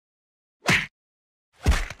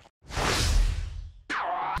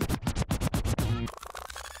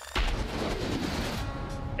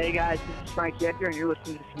Hey guys, this is Frank Yecker, and you're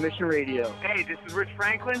listening to Submission Radio. Hey, this is Rich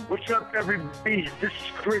Franklin. What's up, everybody? This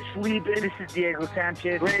is Chris Lieben. This is Diego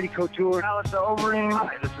Sanchez. Randy Couture. Alistair Overeem.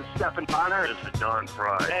 Hi, this is Stephen Bonner. This is Don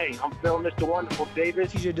Fry. Hey, I'm Phil, Mr. Wonderful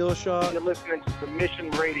Davis. TJ Dillashaw. You're listening to Submission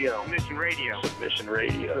Radio. Submission Radio. Submission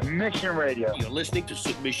Radio. Submission Radio. You're listening to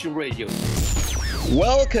Submission Radio.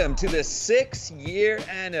 Welcome to the 6-year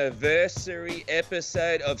anniversary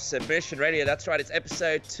episode of Submission Radio. That's right, it's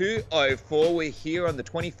episode 204. We're here on the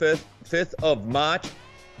 25th of March.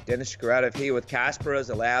 Dennis Shkaratov here with Kasper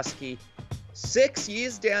Ozolowski. 6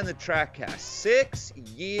 years down the track, Cass. 6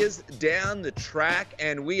 years down the track,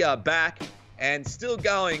 and we are back and still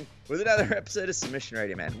going with another episode of Submission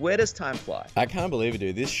Radio, man. Where does time fly? I can't believe it,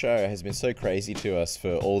 dude. This show has been so crazy to us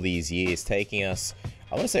for all these years, taking us,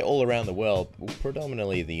 I want to say, all around the world,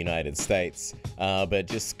 predominantly the United States, but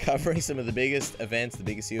just covering some of the biggest events, the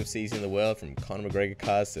biggest UFCs in the world, from Conor McGregor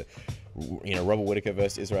cards to, Robert Whittaker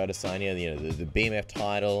versus Israel Adesanya, the BMF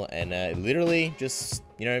title, and literally just,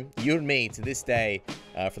 you and me to this day,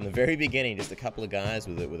 from the very beginning, just a couple of guys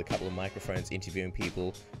with a couple of microphones interviewing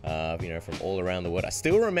people, from all around the world. I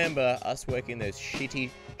still remember us working those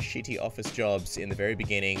shitty office jobs in the very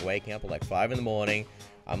beginning, waking up at like 5 in the morning.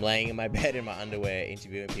 I'm laying in my bed in my underwear,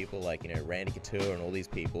 interviewing people like, Randy Couture and all these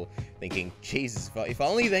people, thinking, Jesus, if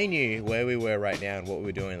only they knew where we were right now and what we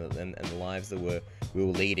were doing and the lives that we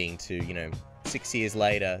were leading to, 6 years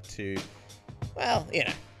later to, well,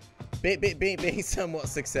 being somewhat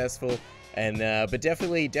successful. And, but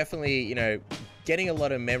definitely, getting a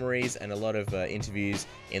lot of memories and a lot of interviews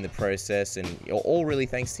in the process, and all really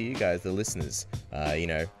thanks to you guys, the listeners,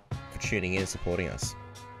 for tuning in and supporting us.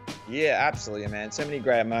 Yeah, absolutely, man. So many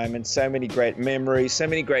great moments, so many great memories, so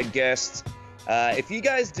many great guests. If you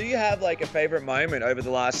guys do have like a favorite moment over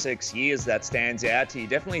the last 6 years that stands out to you,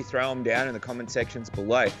 definitely throw them down in the comment sections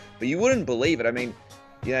below. But you wouldn't believe it. I mean,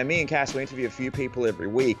 me and Cass, we interview a few people every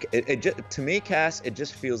week. To me, Cass, it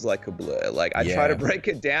just feels like a blur. Like I try to break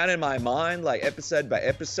it down in my mind, like episode by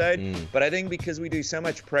episode. But I think because we do so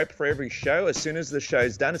much prep for every show, as soon as the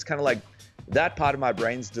show's done, it's kind of like that part of my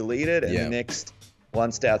brain's deleted, and the next one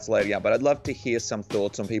starts loading up. But I'd love to hear some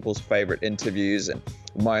thoughts on people's favorite interviews and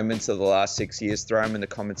moments of the last 6 years. Throw them in the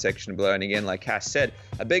comment section below. And again, like Cass said,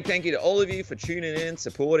 a big thank you to all of you for tuning in,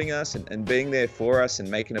 supporting us, and being there for us and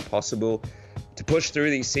making it possible to push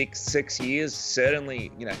through these six years. Certainly,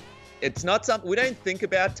 it's not something we don't think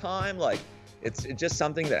about time. Like it's just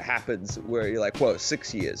something that happens where you're like, whoa,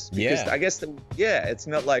 6 years. Because I guess it's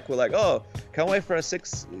not like we're like, oh, can't wait for a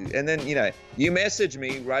 6. And then, you message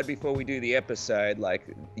me right before we do the episode, like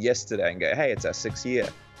yesterday, and go, hey, it's our 6th year.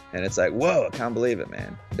 And it's like, whoa, I can't believe it,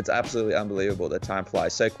 man. It's absolutely unbelievable that time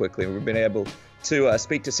flies so quickly. We've been able to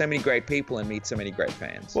speak to so many great people and meet so many great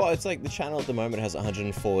fans. Well, it's like the channel at the moment has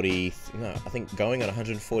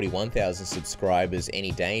 141,000 subscribers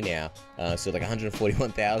any day now. So like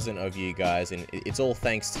 141,000 of you guys, and it's all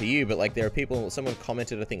thanks to you. But like there are people, someone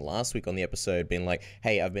commented, I think last week on the episode, being like,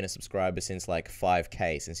 hey, I've been a subscriber since like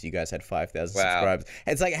 5K, since you guys had 5,000 subscribers.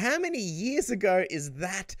 And it's like, how many years ago is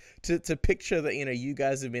that to picture that, you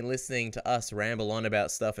guys have been listening to us ramble on about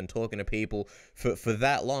stuff and talking to people for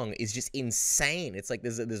that long is just insane. It's like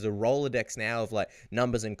there's a Rolodex now of like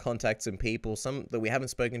numbers and contacts and people, some that we haven't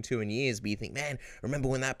spoken to in years, but you think, man, remember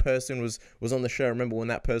when that person was on the show, remember when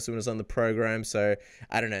that person was on the program. So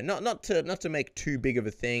I don't know, not to make too big of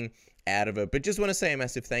a thing out of it, but just want to say a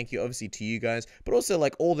massive thank you, obviously, to you guys, but also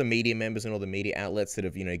like all the media members and all the media outlets that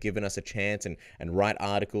have given us a chance and write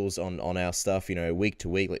articles on our stuff week to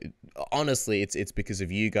week. Like, honestly, it's because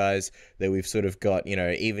of you guys that we've sort of got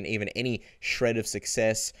even any shred of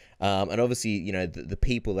success, and obviously the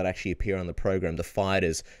people that actually appear on the program, the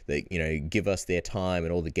fighters that give us their time,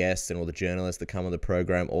 and all the guests and all the journalists that come on the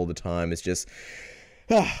program all the time. It's just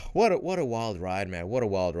what a wild ride, man. What a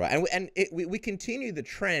wild ride. And we continue the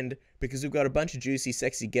trend because we've got a bunch of juicy,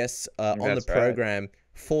 sexy guests on the program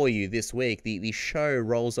for you this week. The show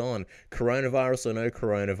rolls on. Coronavirus or no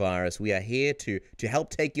coronavirus, we are here to help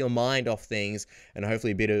take your mind off things and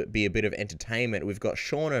hopefully be a bit of entertainment. We've got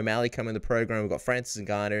Sean O'Malley coming in the program. We've got Francis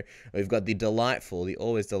Ngannou. We've got the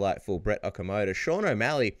always delightful Brett Okamoto. Sean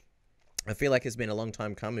O'Malley, I feel like it's been a long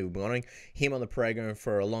time coming. We've been wanting him on the program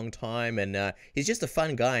for a long time, and he's just a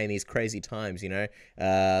fun guy in these crazy times, I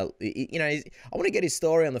want to get his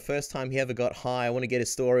story on the first time he ever got high. I want to get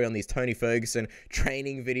his story on these Tony Ferguson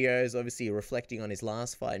training videos, obviously reflecting on his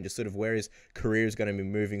last fight and just sort of where his career is going to be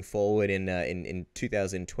moving forward in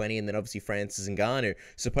 2020. And then obviously Francis Ngannou,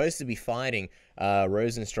 supposed to be fighting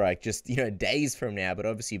Rozenstruik just, days from now, but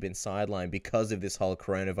obviously been sidelined because of this whole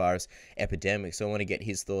coronavirus epidemic. So I want to get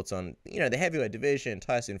his thoughts on, the heavyweight division,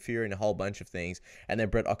 Tyson Fury, and a whole bunch of things. And then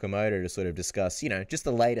Brett Okamoto to sort of discuss, just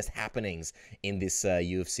the latest happenings in this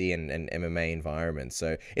UFC and MMA environment.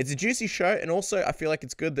 So it's a juicy show. And also, I feel like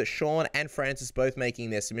it's good that Sean and Francis both making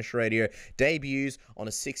their Submission Radio debuts on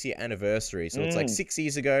a 6-year anniversary. So it's like 6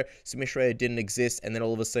 years ago, Submission Radio didn't exist, and then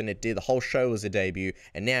all of a sudden it did. The whole show was a debut,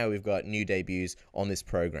 and now we've got new debuts on this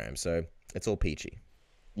program. So it's all peachy.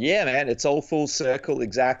 Yeah, man, it's all full circle.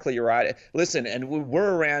 Exactly right. Listen, and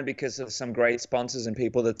we're around because of some great sponsors and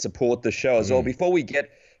people that support the show as well. Before we get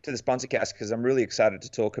to the sponsor cast, because I'm really excited to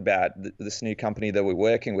talk about this new company that we're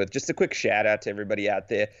working with, just a quick shout out to everybody out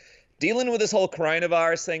there dealing with this whole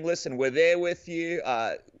coronavirus thing. Listen, we're there with you.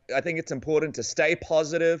 I think it's important to stay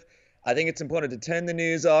positive. I think it's important to turn the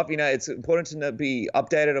news off. It's important to be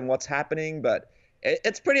updated on what's happening, but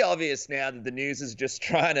it's pretty obvious now that the news is just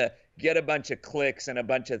trying to get a bunch of clicks and a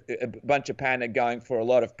bunch of panic going for a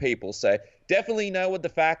lot of people. So definitely know what the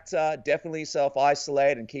facts are. Definitely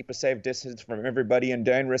self-isolate and keep a safe distance from everybody and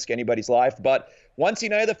don't risk anybody's life. But once you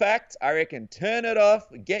know the facts, I reckon turn it off,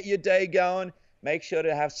 get your day going, make sure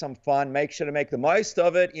to have some fun, make sure to make the most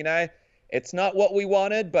of it. It's not what we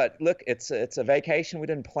wanted, but look, it's a vacation we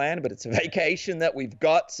didn't plan, but it's a vacation that we've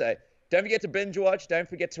got. So don't forget to binge watch. Don't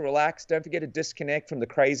forget to relax. Don't forget to disconnect from the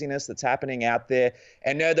craziness that's happening out there.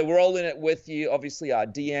 And know that we're all in it with you. Obviously, our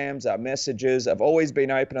DMs, our messages have always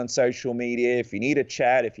been open on social media. If you need a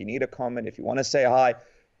chat, if you need a comment, if you want to say hi,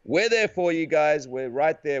 we're there for you guys. We're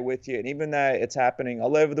right there with you. And even though it's happening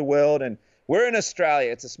all over the world, and we're in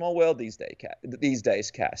Australia, it's a small world these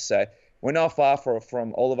days, Cass. So we're not far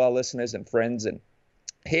from all of our listeners and friends, and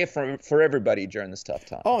here for everybody during this tough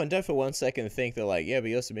time. Oh, and don't for 1 second think that but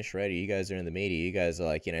you're Submission Radio, you guys are in the media, you guys are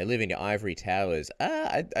live in your ivory towers.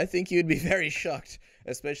 I think you'd be very shocked,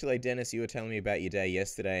 especially Dennis, you were telling me about your day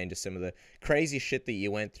yesterday and just some of the crazy shit that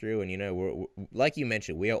you went through. And we're like you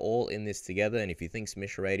mentioned, we are all in this together. And if you think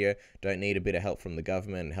Submission Radio don't need a bit of help from the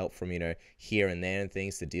government and help from here and there and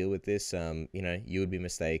things to deal with this, you would be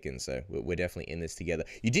mistaken. So we're definitely in this together.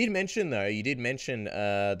 You did mention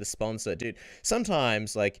the sponsor, dude.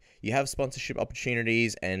 Sometimes you have sponsorship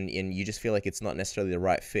opportunities and you just feel like it's not necessarily the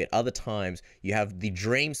right fit. Other times you have the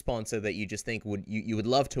dream sponsor that you just think you would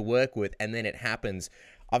love to work with, and then it happens.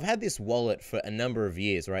 I've had this wallet for a number of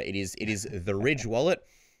years, right? It is the Ridge wallet.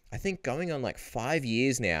 I think going on 5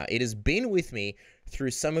 years now. It has been with me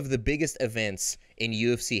through some of the biggest events in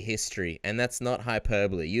UFC history, and that's not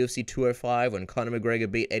hyperbole. UFC 205, when Conor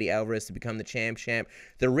McGregor beat Eddie Alvarez to become the champ.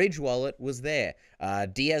 The Ridge wallet was there.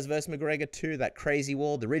 Diaz versus McGregor 2, that crazy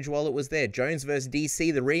wall, the Ridge wallet was there. Jones versus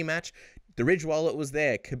DC, the rematch, the Ridge wallet was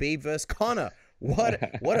there. Khabib versus Conor. What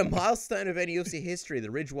a milestone of any UFC history. The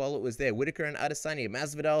Ridge wallet was there. Whitaker and Adesanya.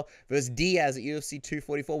 Masvidal versus Diaz at UFC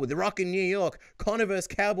 244 with The Rock in New York. Conor versus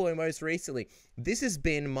Cowboy most recently. This has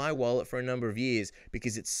been my wallet for a number of years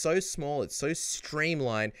because it's so small, it's so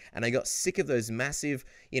streamlined, and I got sick of those massive,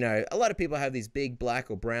 a lot of people have these big black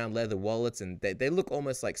or brown leather wallets, and they look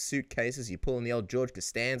almost like suitcases. You pull in the old George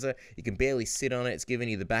Costanza, you can barely sit on it, it's giving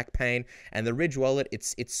you the back pain. And the Ridge wallet,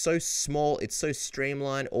 it's so small, it's so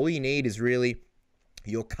streamlined. All you need is really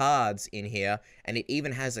your cards in here, and it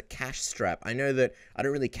even has a cash strap. I know that I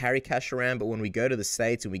don't really carry cash around, but when we go to the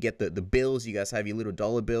States and we get the bills, you guys have your little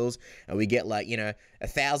dollar bills, and we get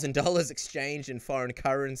 $1,000 exchanged in foreign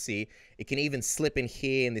currency, it can even slip in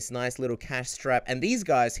here in this nice little cash strap. And these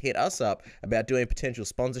guys hit us up about doing potential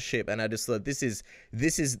sponsorship, and I just thought this is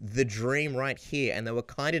the dream right here. And they were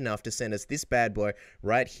kind enough to send us this bad boy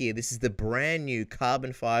right here. This is the brand new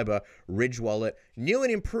carbon fiber Ridge wallet, new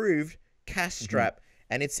and improved cash strap.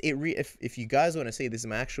 And if you guys want to see, this is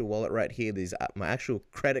my actual wallet right here. These are my actual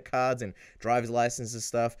credit cards and driver's license and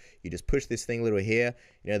stuff. You just push this thing little here.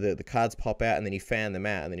 The cards pop out, and then you fan them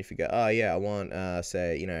out. And then if you go, oh yeah, I want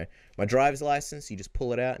my driver's license, you just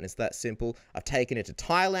pull it out, and it's that simple. I've taken it to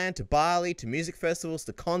Thailand, to Bali, to music festivals,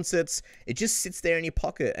 to concerts. It just sits there in your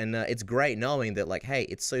pocket, and it's great knowing that hey,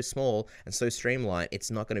 it's so small and so streamlined,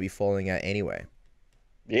 it's not going to be falling out anyway.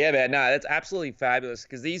 Yeah, man, no, that's absolutely fabulous,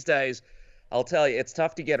 because these days, I'll tell you, it's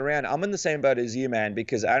tough to get around. I'm in the same boat as you, man,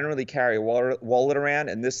 because I don't really carry a wallet around,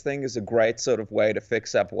 and this thing is a great sort of way to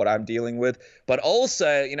fix up what I'm dealing with. But also,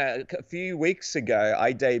 a few weeks ago,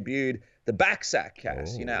 I debuted the backsack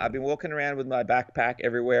cast. I've been walking around with my backpack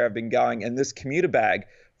everywhere I've been going, and this commuter bag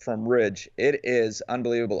from Ridge, it is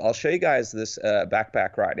unbelievable. I'll show you guys this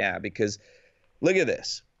backpack right now, because look at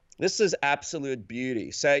this. This is absolute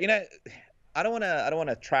beauty. So, I don't want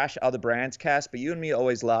to trash other brands, Cass, but you and me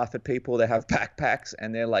always laugh at people that have backpacks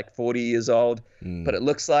and they're like 40 years old, but it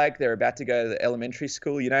looks like they're about to go to the elementary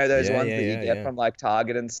school. You know, those ones that you get from like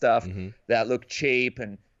Target and stuff that look cheap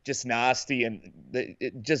and just nasty, and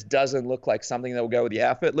it just doesn't look like something that will go with the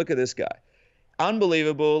outfit. Look at this guy.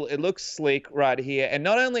 Unbelievable. It looks sleek right here. And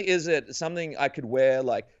not only is it something I could wear,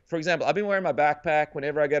 like, for example, I've been wearing my backpack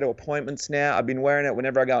whenever I go to appointments now. I've been wearing it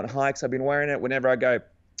whenever I go on hikes. I've been wearing it whenever I go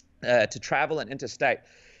to travel and interstate.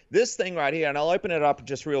 This thing right here, and I'll open it up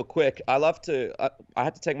just real quick. I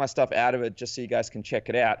had to take my stuff out of it just so you guys can check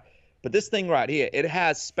it out. But this thing right here, it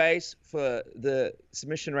has space for the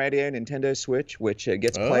Submission Radio Nintendo Switch, which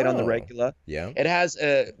gets played on the regular. Yeah. It has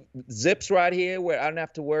zips right here where I don't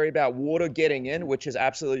have to worry about water getting in, which is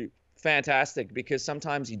absolutely fantastic because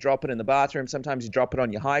sometimes you drop it in the bathroom, sometimes you drop it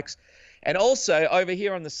on your hikes. And also over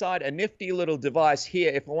here on the side, a nifty little device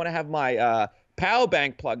here. If I want to have my power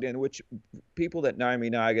bank plugged in, which people that know me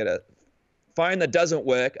know I got a phone that doesn't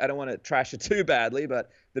work. I don't want to trash it too badly, but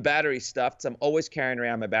the battery's stuffed, so I'm always carrying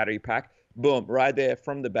around my battery pack. Boom, right there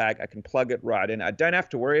from the bag. I can plug it right in. I don't have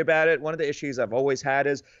to worry about it. One of the issues I've always had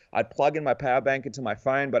is I'd plug in my power bank into my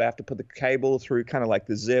phone, but I have to put the cable through kind of like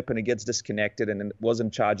the zip, and it gets disconnected, and it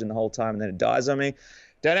wasn't charging the whole time, and then it dies on me.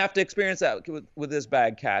 Don't have to experience that with this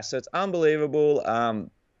bag, Cass. So it's unbelievable.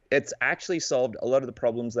 It's actually solved a lot of the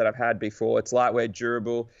problems that I've had before. It's lightweight,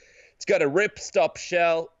 durable. It's got a rip-stop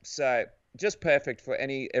shell, so just perfect for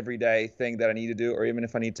any everyday thing that I need to do, or even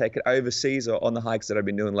if I need to take it overseas or on the hikes that I've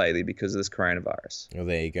been doing lately because of this coronavirus. Well,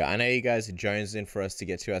 there you go. I know you guys are jonesing for us to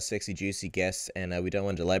get to our sexy, juicy guests, and we don't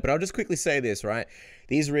want to delay, but I'll just quickly say this, right?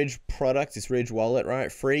 These Ridge products, this Ridge wallet, right?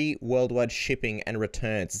 Free worldwide shipping and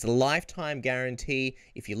returns. It's a lifetime guarantee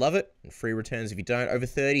if you love it, and free returns if you don't. Over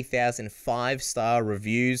 30,000 5-star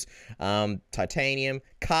reviews. Titanium,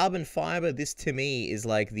 carbon fiber. This to me is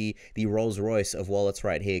like the Rolls Royce of wallets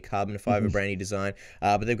right here. Carbon fiber, brand new design.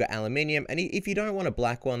 But they've got aluminium, and if you don't want a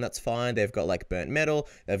black one, that's fine. They've got like burnt metal.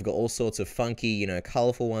 They've got all sorts of funky, you know,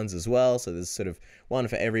 colorful ones as well. So there's sort of one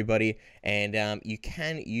for everybody. And you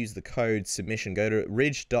can use the code submission. Go to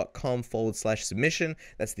ridge.com/submission.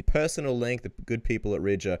 That's the personal link. The good people at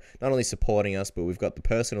Ridge are not only supporting us, but we've got the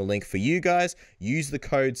personal link for you guys. Use the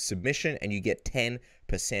code submission and you get 10%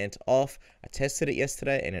 off. I tested it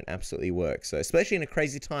yesterday and it absolutely works. So especially in a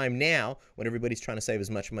crazy time now when everybody's trying to save as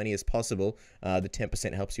much money as possible, the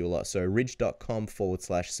 10% helps you a lot. So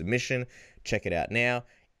ridge.com/submission. Check it out now.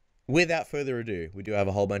 Without further ado, we do have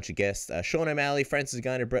a whole bunch of guests. Sean O'Malley, Francis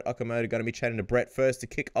Ngannou, Brett Okamoto, going to be chatting to Brett first to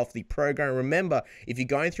kick off the program. Remember, if you're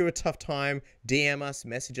going through a tough time, DM us,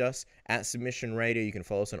 message us at Submission Radio. You can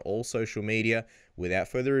follow us on all social media. Without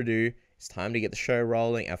further ado, it's time to get the show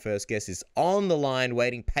rolling. Our first guest is on the line,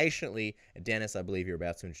 waiting patiently. Dennis, I believe you're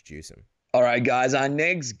about to introduce him. All right, guys, our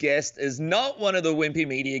next guest is not one of the wimpy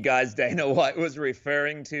media guys Dana White was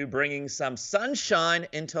referring to, bringing some sunshine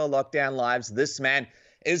into our lockdown lives. This man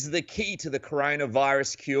is the key to the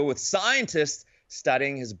coronavirus cure, with scientists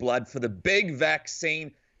studying his blood for the big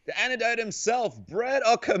vaccine. The antidote himself, Brett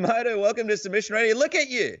Okamoto. Welcome to Submission Radio. Look at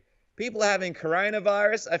you. People having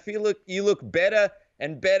coronavirus. I feel you look better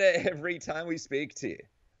and better every time we speak to you.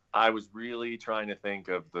 I was really trying to think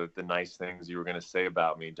of the nice things you were going to say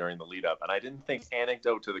about me during the lead up, and I didn't think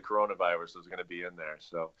anecdote to the coronavirus was going to be in there.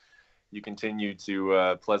 So you continue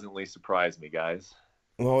to pleasantly surprise me, guys.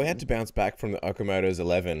 Well, we had to bounce back from the Okamoto's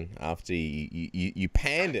 11 after you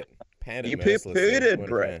panned it. You poo-pooed it,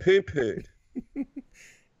 Brett. Poo-pooed.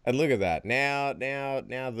 And look at that. Now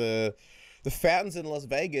the fountains in Las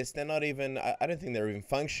Vegas, they're not even, I don't think they're even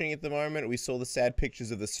functioning at the moment. We saw the sad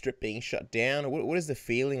pictures of the Strip being shut down. What is the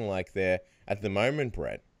feeling like there at the moment,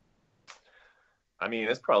 Brett? I mean,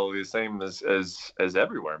 it's probably the same as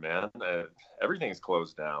everywhere, man. Everything's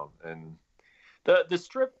closed down, and the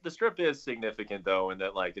strip is significant though, in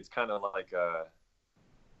that like it's kind of like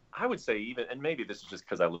I would say even, and maybe this is just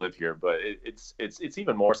because I live here, but it's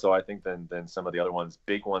even more so I think than some of the other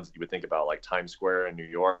big ones that you would think about, like Times Square in New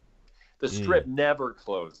York. The strip never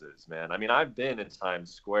closes, man. I mean, I've been in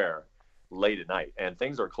Times Square late at night and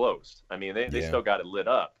things are closed. I mean, they still got it lit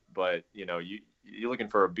up, but you know, you're looking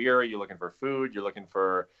for a beer, you're looking for food, you're looking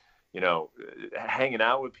for, you know, hanging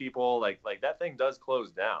out with people. Like that thing does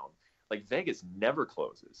close down. Like Vegas never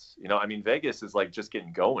closes. You know, I mean, Vegas is like just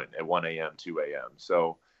getting going at 1 a.m., 2 a.m.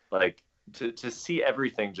 So like to see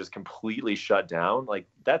everything just completely shut down, like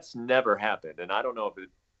that's never happened. And I don't know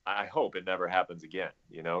I hope it never happens again,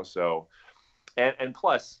 you know? So, and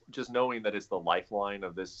plus just knowing that it's the lifeline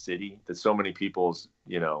of this city, that so many people's,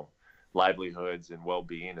 you know, livelihoods and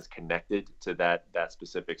well-being is connected to that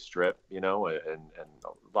specific strip, you know, and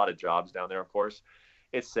a lot of jobs down there, of course.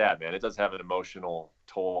 it's sad, man. It does have an emotional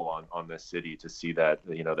toll on this city to see that,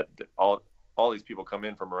 you know, that all these people come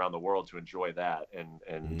in from around the world to enjoy that,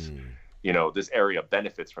 and you know, this area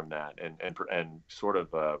benefits from that and sort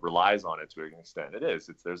of relies on it to an extent.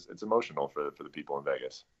 It's emotional for the people in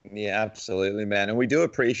Vegas. Yeah, absolutely, man. And we do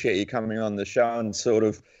appreciate you coming on the show and sort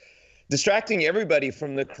of distracting everybody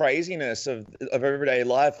from the craziness of everyday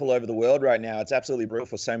life all over the world right now. It's absolutely brutal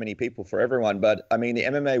for so many people, for everyone. But I mean, the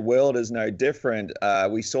MMA world is no different.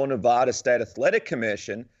 We saw Nevada State Athletic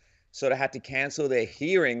Commission sort of had to cancel their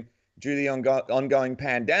hearing due to the ongoing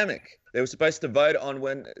pandemic. They were supposed to vote on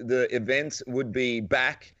when the events would be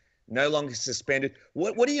back, no longer suspended.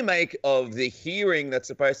 What do you make of the hearing that's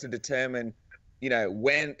supposed to determine, you know,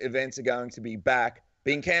 when events are going to be back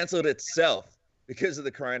being canceled itself because of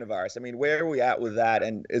the coronavirus? I mean, where are we at with that?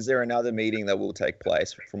 And is there another meeting that will take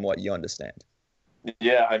place from what you understand?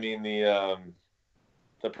 Yeah, I mean,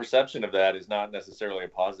 the perception of that is not necessarily a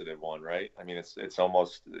positive one, right? I mean, it's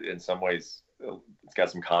almost, in some ways, it's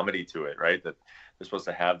got some comedy to it, right? That they're supposed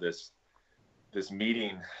to have this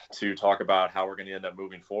meeting to talk about how we're going to end up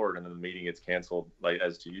moving forward, and then the meeting gets canceled, like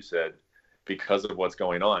as you said, because of what's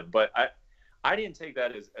going on. But I didn't take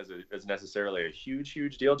that as necessarily a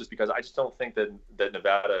huge deal, just because I just don't think that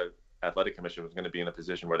Nevada Athletic Commission was going to be in a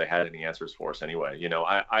position where they had any answers for us anyway. You know,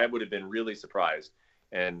 I would have been really surprised,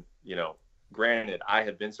 and you know, granted, I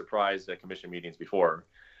have been surprised at commission meetings before,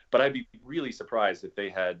 but I'd be really surprised if they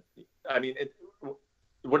had. I mean,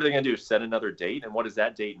 what are they going to do? Set another date? And what does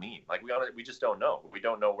that date mean? Like, we just don't know. We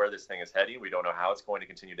don't know where this thing is heading. We don't know how it's going to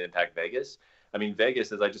continue to impact Vegas. I mean,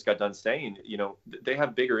 Vegas, as I just got done saying, you know, they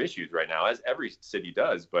have bigger issues right now, as every city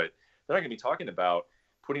does, but they're not going to be talking about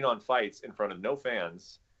putting on fights in front of no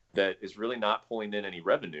fans that is really not pulling in any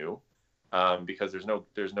revenue, because there's no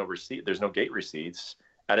gate receipts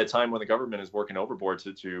at a time when the government is working overboard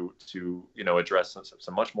to you know, address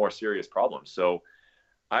some much more serious problems. So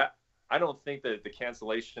I don't think that the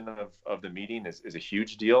cancellation of the meeting is a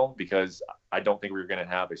huge deal, because I don't think we're going to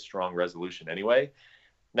have a strong resolution anyway.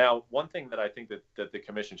 Now, one thing that I think that the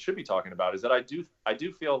commission should be talking about is that I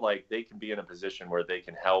do feel like they can be in a position where they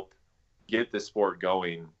can help get this sport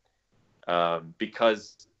going,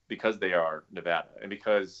 because they are Nevada, and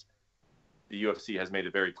because the UFC has made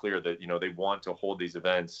it very clear that, you know, they want to hold these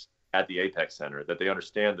events at the Apex Center, that they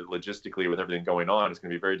understand that logistically, with everything going on, it's going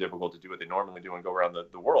to be very difficult to do what they normally do and go around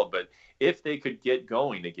the world. But if they could get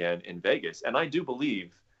going again in Vegas, and I do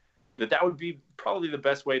believe that would be probably the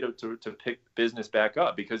best way to pick business back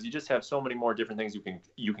up, because you just have so many more different things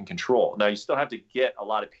you can control. Now, you still have to get a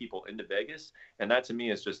lot of people into Vegas, and that to me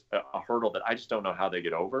is just a hurdle that I just don't know how they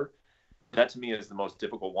get over. That to me is the most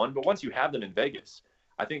difficult one. But once you have them in Vegas,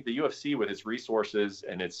 I think the UFC, with its resources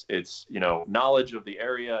and its you know, knowledge of the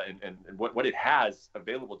area and what it has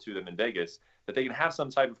available to them in Vegas, that they can have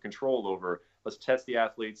some type of control over. Let's test the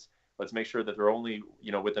athletes. Let's make sure that they're only,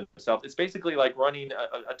 you know, with themselves. It's basically like running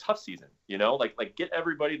a tough season, you know, like get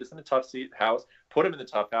everybody that's in the tough house, put them in the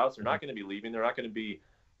tough house. They're not going to be leaving. They're not going to be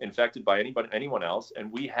infected by anyone else.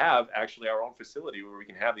 And we have actually our own facility where we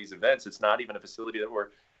can have these events. It's not even a facility that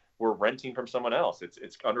we're renting from someone else.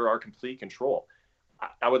 It's under our complete control.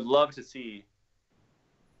 I would love to see,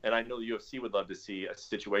 and I know the UFC would love to see, a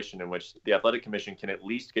situation in which the Athletic Commission can at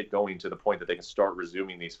least get going to the point that they can start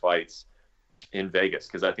resuming these fights in Vegas,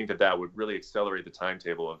 because I think that would really accelerate the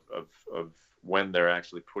timetable of when they're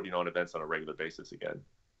actually putting on events on a regular basis again.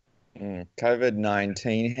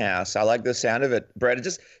 COVID-19 house. I like the sound of it. Brad,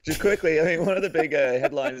 just quickly, I mean, one of the big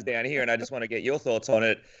headlines down here, and I just want to get your thoughts on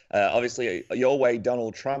it. Obviously, your way,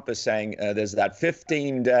 Donald Trump is saying there's that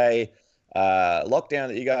 15-day lockdown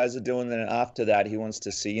that you guys are doing. Then after that, he wants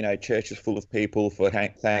to see, you know, churches full of people for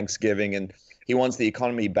Thanksgiving, and he wants the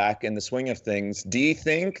economy back in the swing of things. Do you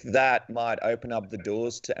think that might open up the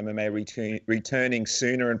doors to MMA returning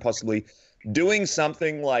sooner and possibly doing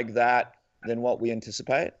something like that than what we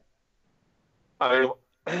anticipate? I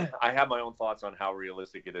have my own thoughts on how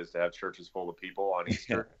realistic it is to have churches full of people on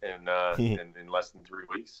Easter in less than 3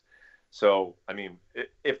 weeks. So, I mean,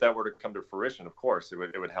 if that were to come to fruition, of course, it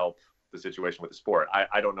would help the situation with the sport.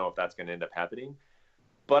 I don't know if that's going to end up happening,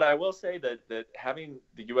 but I will say that having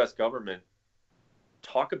the U.S. government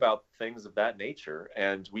talk about things of that nature,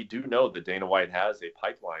 and we do know that Dana White has a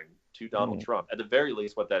pipeline to Donald Trump. At the very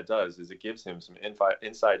least, what that does is it gives him some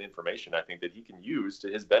inside information, I think, that he can use to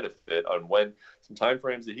his benefit on when some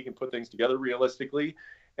timeframes that he can put things together realistically,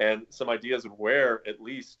 and some ideas of where at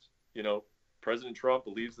least, you know, President Trump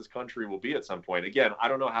believes this country will be at some point. Again, I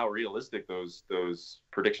don't know how realistic those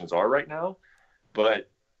predictions are right now, but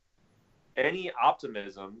any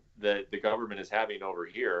optimism that the government is having over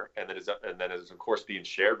here, and then is of course being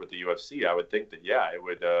shared with the UFC, I would think that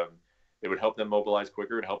it would help them mobilize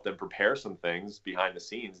quicker and help them prepare some things behind the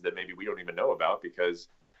scenes that maybe we don't even know about because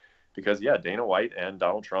yeah, Dana White and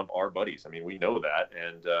Donald Trump are buddies. I mean, we know that,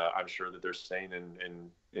 and I'm sure that they're staying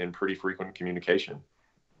in pretty frequent communication.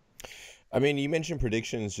 I mean, you mentioned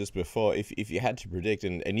predictions just before. If you had to predict,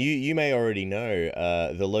 and you may already know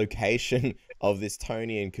the location of this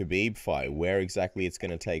Tony and Khabib fight, where exactly it's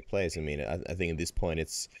going to take place. I mean, I think at this point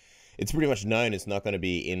it's pretty much known it's not going to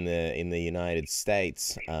be in the United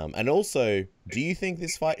States. And also, do you think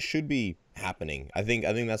this fight should be happening? I think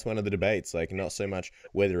that's one of the debates. Like, not so much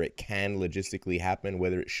whether it can logistically happen,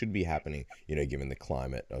 whether it should be happening. You know, given the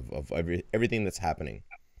climate of everything that's happening.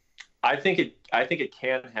 I think it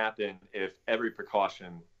can happen if every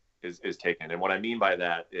precaution is taken. And what I mean by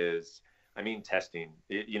that is, I mean testing.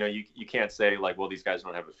 You can't say like, well, these guys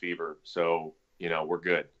don't have a fever, so we're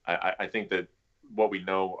good. I think that what we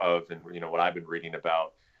know of, and what I've been reading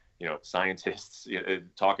about, scientists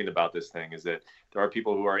talking about this thing, is that there are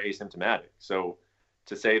people who are asymptomatic. So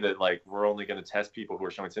to say that like we're only going to test people who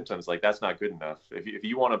are showing symptoms, like that's not good enough. If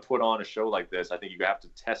you want to put on a show like this, I think you have to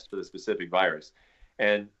test for the specific virus,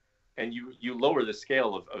 and you lower the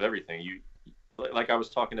scale of everything. You, like I was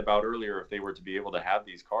talking about earlier, if they were to be able to have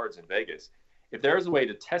these cards in Vegas, if there is a way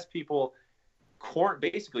to test people,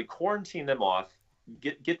 basically quarantine them off,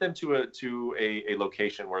 get them to a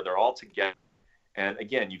location where they're all together, and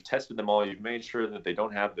again, you've tested them all, you've made sure that they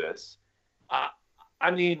don't have this. I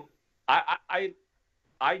mean,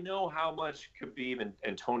 I know how much Khabib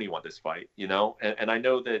and Tony want this fight, and I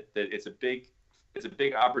know that it's a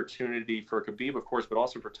big opportunity for Khabib, of course, but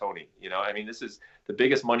also for Tony. I mean, this is the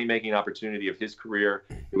biggest money-making opportunity of his career.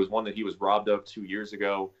 It was one that he was robbed of 2 years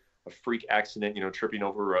ago, a freak accident, tripping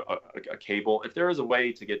over a cable. If there is a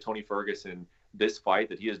way to get Tony Ferguson this fight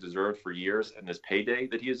that he has deserved for years, and this payday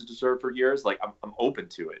that he has deserved for years, like I'm open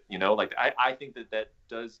to it. Like I think that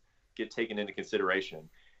does get taken into consideration.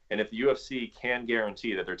 And if the UFC can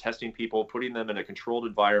guarantee that they're testing people, putting them in a controlled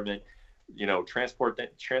environment,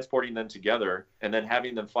 transporting them together, and then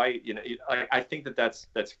having them fight, I think that's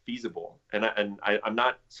feasible, and I'm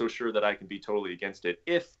not so sure that I can be totally against it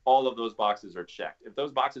if all of those boxes are checked. If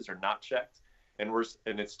those boxes are not checked, and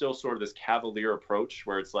it's still sort of this cavalier approach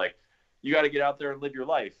where it's like, you got to get out there and live your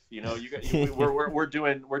life, we're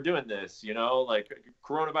doing this, like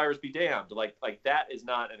coronavirus be damned, like that is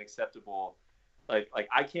not an acceptable. Like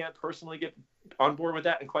I can't personally get on board with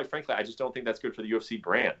that, and quite frankly, I just don't think that's good for the UFC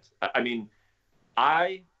brand. I mean,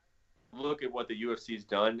 I look at what the UFC's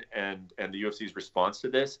done and the UFC's response to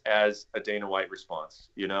this as a Dana White response,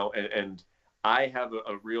 and I have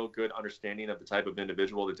a real good understanding of the type of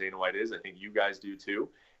individual that Dana White is. I think you guys do too.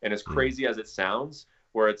 And as crazy as it sounds,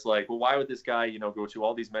 where it's like, well, why would this guy, go to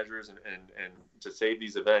all these measures and to save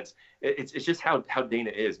these events? It's just how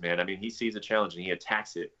Dana is, man. I mean, he sees a challenge and he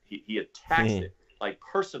attacks it. He attacks it, like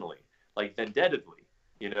personally, like vendettively,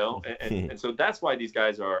 and so that's why these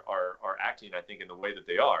guys are acting, I think, in the way that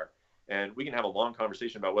they are. And we can have a long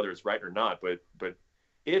conversation about whether it's right or not, but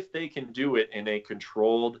if they can do it in a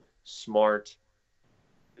controlled, smart,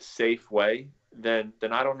 safe way, then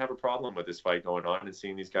I don't have a problem with this fight going on and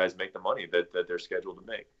seeing these guys make the money that they're scheduled to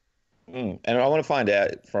make. And I want to find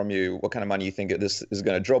out from you what kind of money you think this is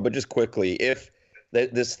going to draw. But just quickly, if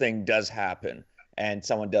this thing does happen and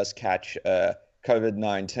someone does catch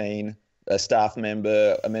COVID-19, a staff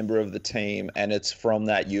member, a member of the team, and it's from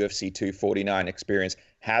that UFC 249 experience,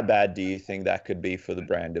 how bad do you think that could be for the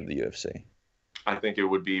brand of the UFC? I think it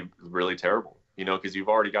would be really terrible, because you've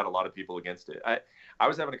already got a lot of people against it. I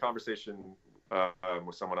was having a conversation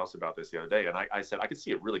with someone else about this the other day, and I said I could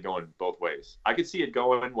see it really going both ways. I could see it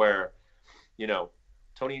going where,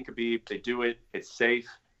 Tony and Khabib, they do it, it's safe,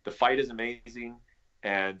 the fight is amazing,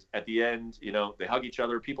 and at the end, they hug each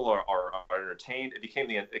other, people are entertained.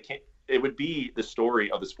 It would be the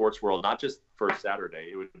story of the sports world, not just for Saturday.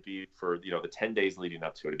 It would be for the 10 days leading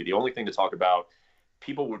up to it. It'd be the only thing to talk about.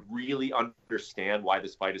 People would really understand why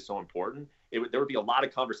this fight is so important. There would be a lot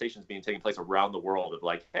of conversations being taking place around the world of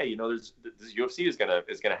like, hey, this UFC is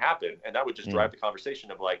gonna happen, and that would just drive the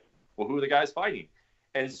conversation of like, well, who are the guys fighting?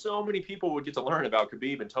 And so many people would get to learn about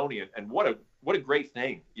Khabib and Tony, and what a great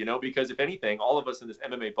thing, because if anything, all of us in this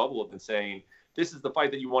MMA bubble have been saying this is the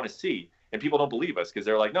fight that you want to see, and people don't believe us because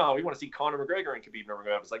they're like, no, we want to see Conor McGregor and Khabib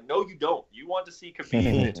Nurmagomedov. It's like, no, you don't. You want to see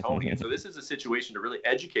Khabib and Tony, and so this is a situation to really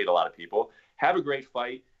educate a lot of people. Have a great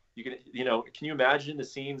fight. You can you imagine the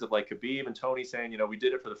scenes of like Khabib and Tony saying, we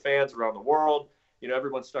did it for the fans around the world.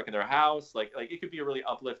 everyone's stuck in their house. Like it could be a really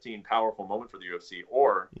uplifting, powerful moment for the UFC.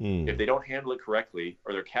 Or if they don't handle it correctly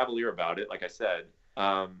or they're cavalier about it, like I said,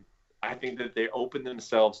 I think that they open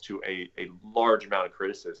themselves to a large amount of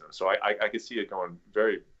criticism. So I could see it going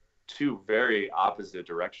two very opposite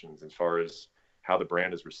directions as far as how the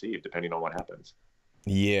brand is received, depending on what happens.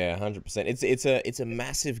 Yeah, 100%. It's a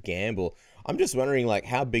massive gamble. I'm just wondering, like,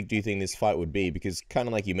 how big do you think this fight would be? Because kind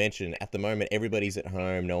of like you mentioned, at the moment, everybody's at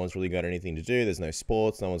home. No one's really got anything to do. There's no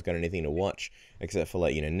sports. No one's got anything to watch except for,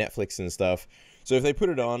 like, Netflix and stuff. So if they put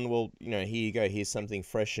it on, well, here you go. Here's something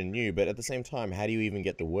fresh and new. But at the same time, how do you even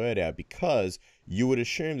get the word out? Because you would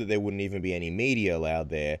assume that there wouldn't even be any media allowed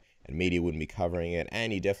there, and media wouldn't be covering it,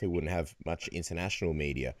 and you definitely wouldn't have much international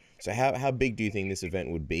media. So how big do you think this event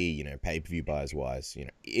would be, pay-per-view buys wise,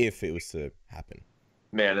 if it was to happen?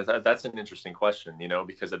 Man, that's an interesting question,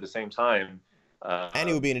 because at the same time... and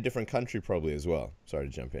it would be in a different country probably as well. Sorry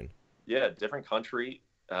to jump in. Yeah, different country,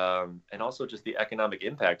 and also just the economic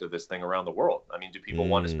impact of this thing around the world. I mean, do people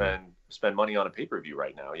want to spend money on a pay-per-view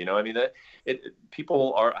right now?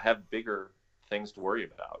 People have bigger things to worry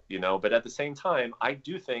about, but at the same time, I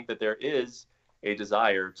do think that there is a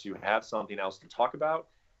desire to have something else to talk about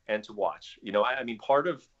and to watch. I mean, part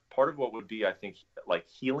of what would be, I think, like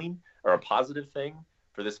healing or a positive thing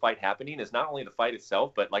for this fight happening is not only the fight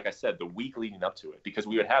itself, but like I said, the week leading up to it, because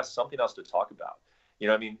we would have something else to talk about.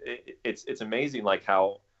 I mean, it's amazing, like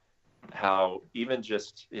how even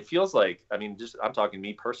just, it feels like, I mean, just, I'm talking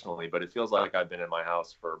me personally, but it feels like I've been in my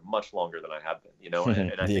house for much longer than I have been,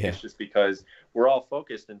 and I think it's just because we're all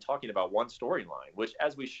focused and talking about one storyline, which,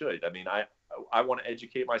 as we should. I mean, I want to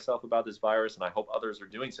educate myself about this virus, and I hope others are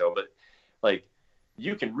doing so, but like,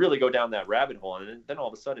 you can really go down that rabbit hole, and then all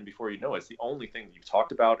of a sudden, before you know it, it's the only thing that you've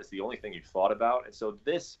talked about. It's the only thing you've thought about. And so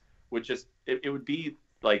this would just, it would be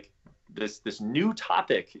like this new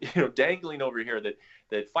topic, dangling over here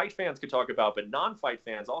that fight fans could talk about, but non-fight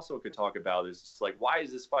fans also could talk about. Is like, why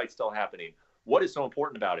is this fight still happening? What is so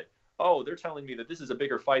important about it? Oh, they're telling me that this is a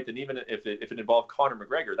bigger fight than even if it involved Conor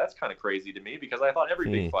McGregor. That's kind of crazy to me, because I thought every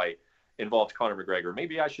big fight involved Conor McGregor.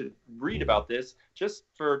 Maybe I should read about this just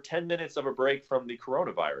for 10 minutes of a break from the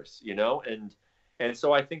coronavirus, and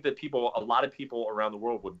so I think that a lot of people around the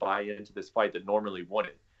world would buy into this fight that normally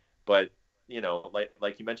wouldn't. But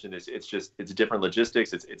like you mentioned, it's different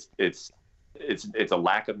logistics. It's a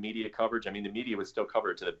lack of media coverage. I mean, the media would still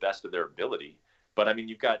cover it to the best of their ability. But I mean,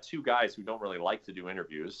 you've got two guys who don't really like to do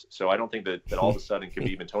interviews, so I don't think that all of a sudden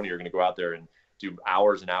Khabib and Tony are going to go out there and do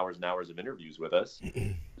hours and hours and hours of interviews with us.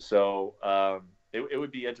 So it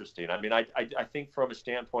would be interesting. I mean, I think from a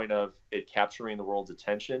standpoint of it capturing the world's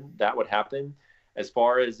attention, that would happen. As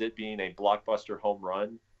far as it being a blockbuster home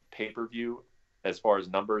run pay-per-view, as far as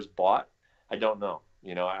numbers bought, I don't know.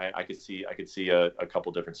 I could see a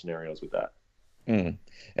couple different scenarios with that.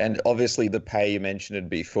 And obviously the pay, you mentioned it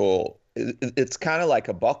before, it's kind of like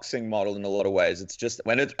a boxing model in a lot of ways. It's just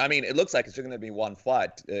it looks like it's going to be one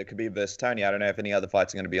fight. It could be versus Tony. I don't know if any other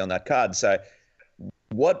fights are going to be on that card. So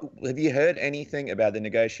what have you heard anything about the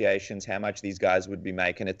negotiations, how much these guys would be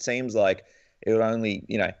making? It seems like it would only,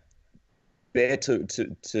 bear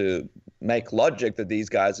to make logic that these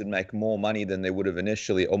guys would make more money than they would have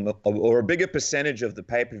initially, or a bigger percentage of the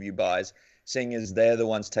pay-per-view buys, seeing as they're the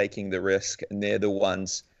ones taking the risk and they're the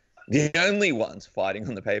only ones fighting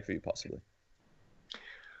on the pay-per-view, possibly.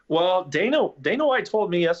 Well, Dana White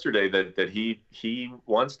told me yesterday that he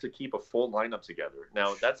wants to keep a full lineup together.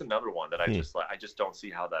 Now, that's another one that I just don't see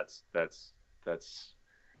how that's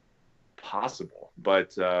possible.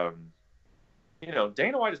 But Dana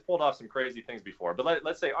White has pulled off some crazy things before. But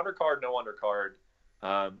let's say undercard, no undercard.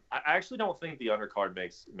 I actually don't think the undercard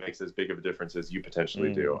makes as big of a difference as you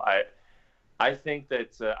potentially do. I think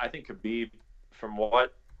Khabib, from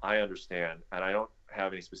what I understand, and I don't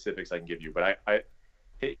have any specifics I can give you, but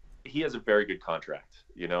he has a very good contract,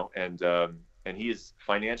 and he is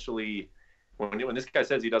financially, when this guy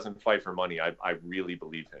says he doesn't fight for money, I really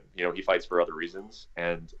believe him. He fights for other reasons,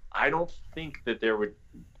 and I don't think that there would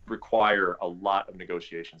require a lot of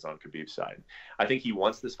negotiations on Khabib's side. I think he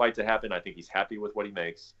wants this fight to happen. I think he's happy with what he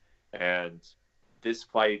makes, and this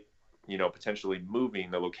fight, potentially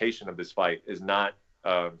moving the location of this fight is not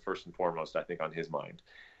first and foremost, I think, on his mind.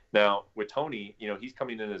 Now, with Tony, he's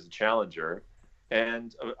coming in as a challenger,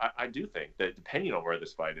 and I do think that depending on where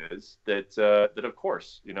this fight is, that of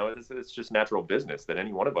course, it's just natural business that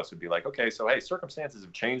any one of us would be like, okay, so hey, circumstances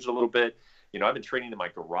have changed a little bit. I've been training in my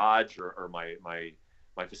garage or my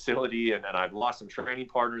facility, and I've lost some training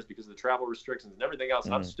partners because of the travel restrictions and everything else.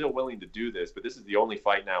 And I'm still willing to do this, but this is the only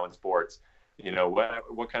fight now in sports.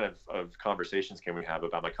 What kind of conversations can we have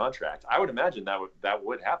about my contract? I would imagine that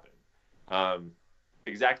would happen.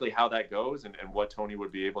 exactly how that goes and what Tony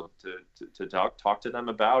would be able to talk to them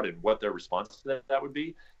about and what their response to that would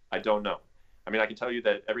be, I don't know. I mean, I can tell you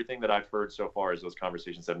that everything that I've heard so far is those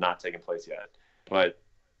conversations have not taken place yet. But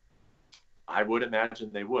I would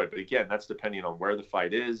imagine they would. But again, that's depending on where the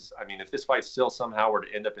fight is. I mean, if this fight still somehow were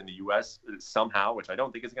to end up in the U.S. somehow, which I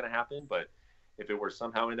don't think is going to happen, but if it were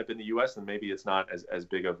somehow end up in the U.S., then maybe it's not as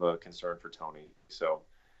big of a concern for Tony. So,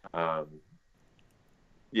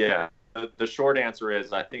 yeah, the short answer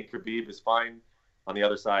is I think Khabib is fine. On the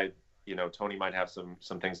other side, you know, Tony might have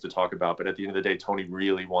some things to talk about. But at the end of the day, Tony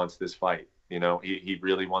really wants this fight. You know, he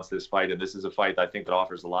really wants this fight. And this is a fight that I think that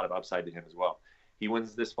offers a lot of upside to him as well. He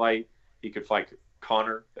wins this fight, he could fight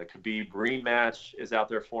Conor. A Khabib rematch is out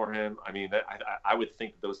there for him. I mean, I would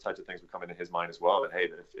think those types of things would come into his mind as well. That, hey,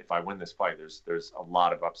 if I win this fight, there's a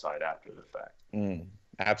lot of upside after the fact.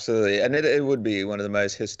 Absolutely. And it would be one of the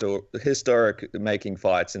most historic making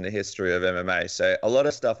fights in the history of MMA. So a lot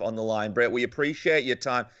of stuff on the line. Brett, we appreciate your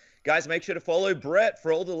time. Guys, make sure to follow Brett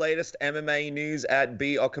for all the latest MMA news at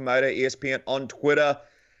Okamoto ESPN on Twitter.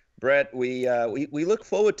 Brett, we look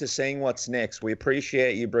forward to seeing what's next. We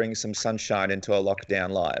appreciate you bringing some sunshine into our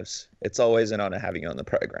lockdown lives. It's always an honor having you on the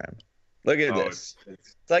program. Look at this.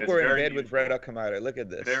 It's like we're in bed with Brett Okamoto. Look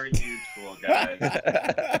at this. Very mutual, guys.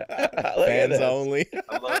 Fans only.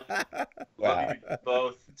 I love you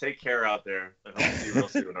both. Take care out there. I hope to see you real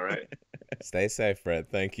soon, all right? Stay safe, Brett.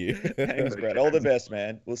 Thank you. Thanks, Brett. All the best,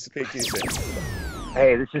 man. We'll speak to you soon.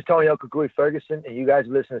 Hey, this is Tony Ferguson, and you guys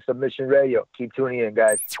listen to Submission Radio. Keep tuning in,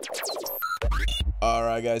 guys. All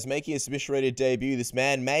right, guys, making his Submission Radio debut, this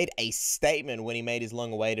man made a statement when he made his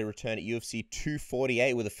long-awaited return at UFC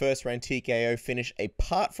 248 with a first-round TKO finish.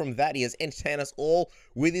 Apart from that, he has entertained us all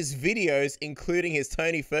with his videos, including his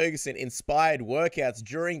Tony Ferguson-inspired workouts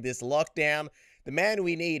during this lockdown. The man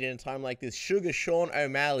we need in a time like this, Suga Sean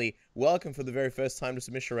O'Malley. Welcome for the very first time to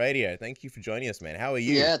Submission Radio. Thank you for joining us, man. How are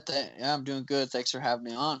you? Yeah, I'm doing good. Thanks for having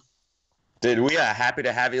me on. Dude, we are happy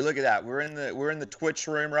to have you. Look at that. We're in the Twitch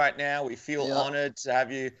room right now. We feel honored to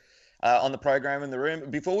have you on the program in the room.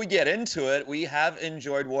 Before we get into it, we have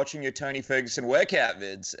enjoyed watching your Tony Ferguson workout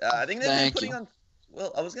vids. I think they've been putting on,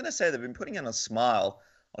 well, I was going to say they've been putting on a smile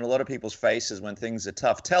on a lot of people's faces when things are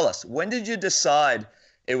tough. Tell us, when did you decide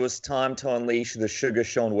it was time to unleash the Suga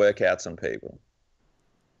Sean workouts on people?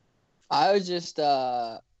 I was just,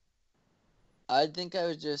 I think I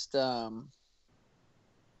was just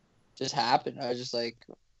happened. I was just like,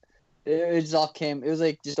 it just all came. It was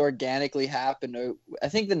like just organically happened. I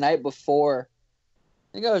think the night before,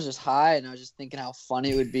 I think I was just high and I was just thinking how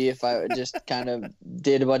funny it would be if I just kind of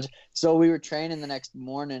did a bunch. So we were training the next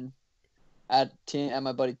morning at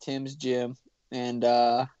my buddy Tim's gym, and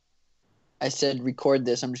I said, record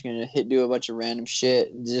this. I'm just going to do a bunch of random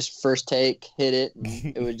shit. Just first take, hit it.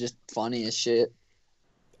 And it was just funny as shit.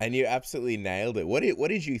 And you absolutely nailed it. What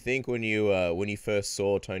did you think when you first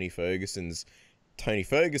saw Tony Ferguson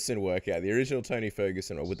workout, the original Tony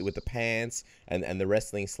Ferguson with the pants and the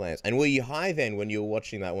wrestling slams? And were you high then when you were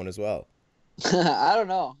watching that one as well? I don't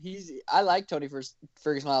know. I like Tony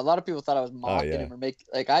Ferguson. A lot of people thought I was mocking him or I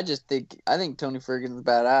think Tony Ferguson's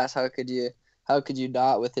badass. How could you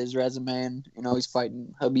not with his resume? And he's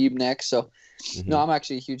fighting Khabib next. So no, I'm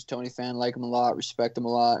actually a huge Tony fan. Like him a lot, respect him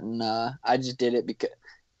a lot, and I just did it because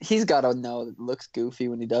he's got to know it looks goofy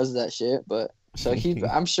when he does that shit. But so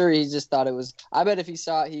I'm sure he just thought it was. I bet if he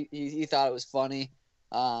saw it, he thought it was funny.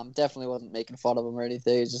 Definitely wasn't making fun of him or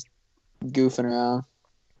anything. He's just goofing around.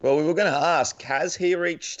 Well, we were going to ask, has he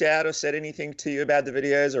reached out or said anything to you about the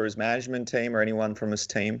videos, or his management team, or anyone from his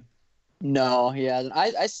team? No, he hasn't.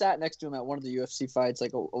 I sat next to him at one of the UFC fights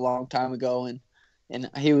like a long time ago, and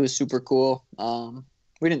he was super cool.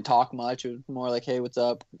 We didn't talk much. It was more like, hey, what's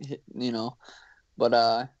up? But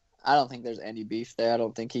I don't think there's any beef there. I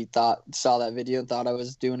don't think he saw that video and thought I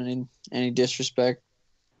was doing any disrespect.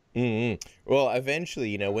 Well,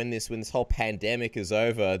 eventually, when this whole pandemic is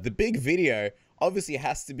over, the big video obviously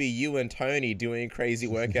has to be you and Tony doing a crazy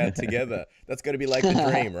workout together. That's got to be like the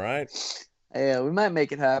dream, right? Yeah, we might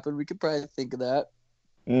make it happen. We could probably think of that.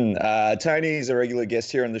 Tony's a regular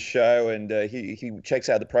guest here on the show, and he checks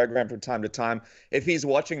out the program from time to time. If he's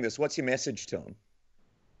watching this, what's your message to him?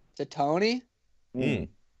 To Tony? Shit,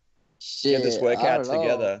 Get this workout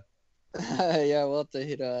together. Yeah, we'll have to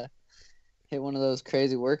hit one of those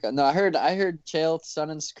crazy workouts. No, I heard Chael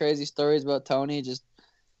Sonnen's crazy stories about Tony just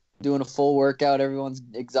doing a full workout. Everyone's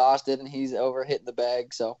exhausted, and he's over hitting the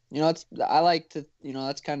bag. So I like to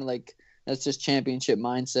that's kind of like. That's just championship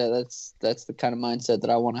mindset. That's the kind of mindset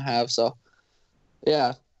that I want to have. So,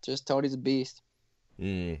 yeah, just Tony's a beast.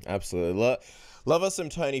 Absolutely. Love us some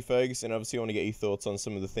Tony Ferguson. Obviously, I want to get your thoughts on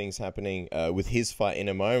some of the things happening with his fight in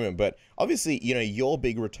a moment. But obviously, your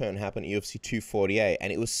big return happened at UFC 248,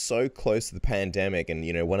 and it was so close to the pandemic and,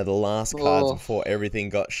 one of the last cards before everything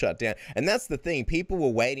got shut down. And that's the thing. People were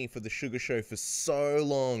waiting for the Sugar Show for so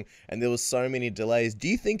long, and there was so many delays. Do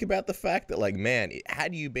you think about the fact that, like, man,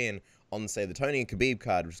 had you been on, say, the Tony and Khabib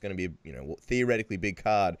card, which is going to be a, theoretically big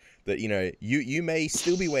card, that, you may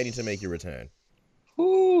still be waiting to make your return?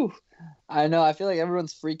 Ooh. I know. I feel like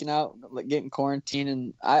everyone's freaking out, like getting quarantined,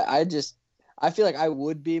 and I feel like I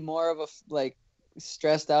would be more of a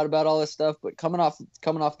stressed out about all this stuff. But coming off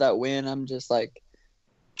that win, I'm just like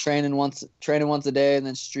training once a day, and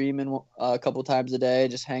then streaming a couple times a day,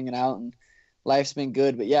 just hanging out, and life's been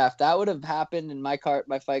good. But yeah, if that would have happened and my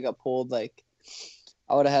fight got pulled, like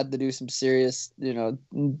I would have had to do some serious,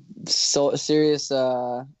 serious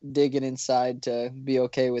digging inside to be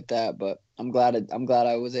okay with that. But I'm glad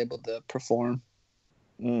I was able to perform.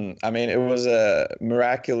 I mean, it was a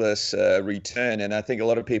miraculous return, and I think a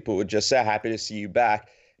lot of people were just so happy to see you back.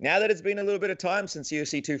 Now that it's been a little bit of time since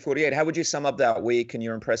UFC 248, how would you sum up that week and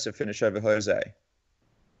your impressive finish over Jose?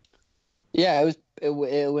 Yeah,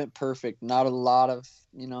 it went perfect. Not a lot of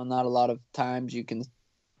times you can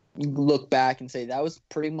look back and say that was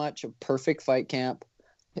pretty much a perfect fight camp.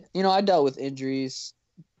 I dealt with injuries.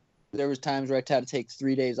 There was times where I had to take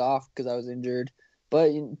 3 days off because I was injured.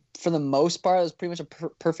 But for the most part, it was pretty much a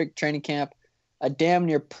perfect training camp, a damn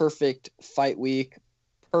near perfect fight week,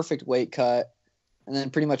 perfect weight cut, and then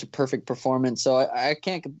pretty much a perfect performance. So I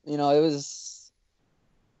can't, it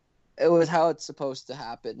was how it's supposed to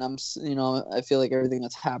happen. I feel like everything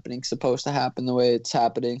that's happening is supposed to happen the way it's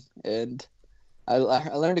happening. And I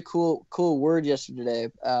learned a cool word yesterday,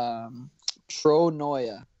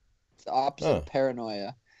 pronoia. It's the opposite of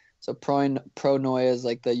paranoia. So pronoia is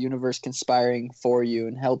like the universe conspiring for you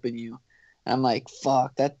and helping you. And I'm like,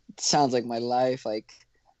 fuck, that sounds like my life. Like,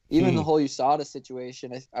 even the whole USADA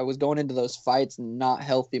situation, I was going into those fights not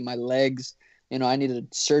healthy. My legs, I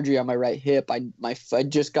needed surgery on my right hip. I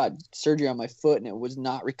just got surgery on my foot, and it was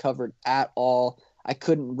not recovered at all. I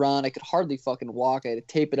couldn't run. I could hardly fucking walk. I had to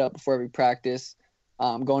tape it up before every practice.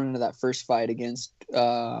 Going into that first fight against,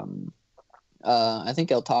 I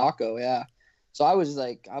think El Taco, yeah. So I'm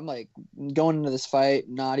going into this fight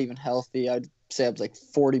not even healthy. I'd say I was like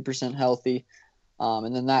 40% healthy.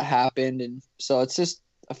 And then that happened. And so it's just,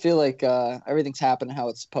 I feel like everything's happening how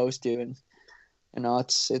it's supposed to. And,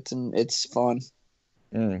 it's fun.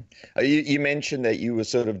 You mentioned that you were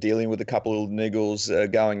sort of dealing with a couple of niggles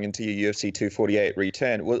going into your UFC 248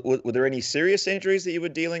 return. Were there any serious injuries that you were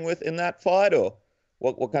dealing with in that fight, or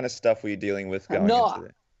what kind of stuff were you dealing with going into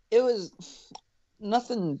it? It was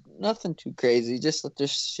nothing too crazy.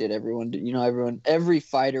 Just shit every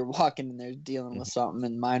fighter walking in there is dealing with something,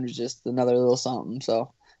 and mine was just another little something.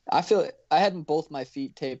 So I feel I had both my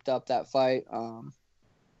feet taped up that fight. I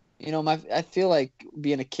feel like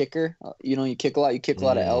being a kicker, you kick a lot. You kick a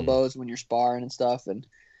lot of elbows when you're sparring and stuff. And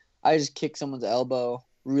I just kicked someone's elbow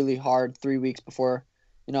really hard 3 weeks before.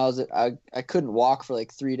 I couldn't walk for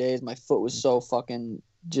like 3 days. My foot was so fucking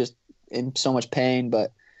just in so much pain.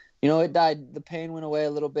 But it died. The pain went away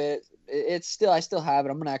a little bit. I still have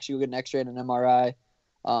it. I'm gonna actually go get an X-ray and an MRI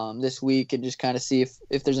this week and just kind of see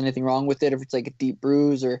if there's anything wrong with it. If it's like a deep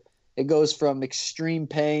bruise, or it goes from extreme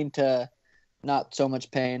pain to not so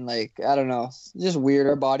much pain. Like, I don't know. It's just weird.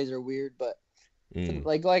 Our bodies are weird, but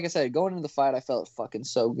like I said, going into the fight, I felt fucking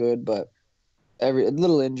so good, but every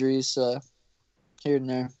little injuries here and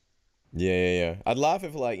there. Yeah. I'd laugh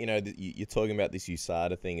if, like, you're talking about this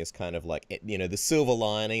USADA thing is kind of like, the silver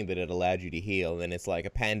lining that it allowed you to heal. And then it's like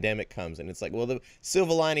a pandemic comes and it's like, well, the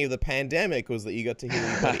silver lining of the pandemic was that you got to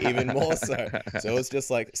heal your body even more so. So it's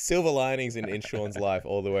just like silver linings in Sean's life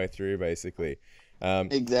all the way through, basically.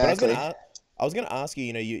 Exactly. But I was going to ask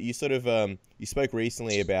you, you sort of, you spoke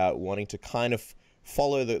recently about wanting to kind of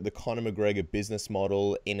follow the Conor McGregor business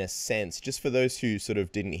model in a sense. Just for those who sort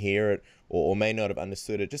of didn't hear it or may not have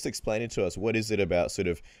understood it, just explain it to us. What is it about sort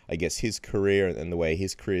of, I guess, his career and the way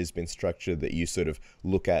his career has been structured that you sort of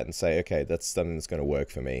look at and say, okay, that's something that's going to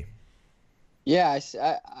work for me? Yeah,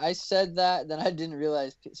 I said that, then I didn't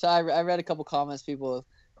realize. So I read a couple comments, people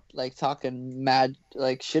like talking mad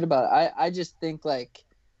like shit about it. I just think like,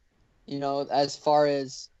 as far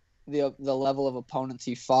as the level of opponents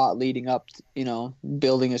he fought leading up to,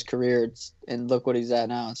 building his career, and look what he's at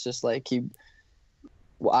now. It's just like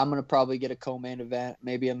I'm going to probably get a co-main event,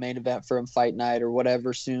 maybe a main event for him fight night or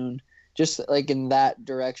whatever soon. Just like in that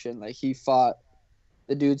direction. Like he fought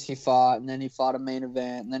the dudes he fought, and then he fought a main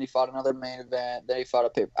event, and then he fought another main event, then he fought a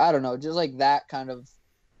paper. I don't know, just like that kind of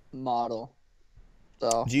model.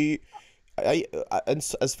 So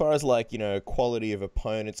as far as like, quality of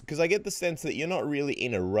opponents, because I get the sense that you're not really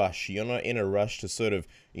in a rush. You're not in a rush to sort of,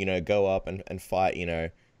 go up and fight,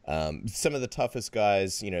 some of the toughest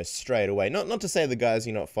guys, straight away. Not to say the guys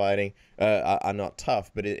you're not fighting are not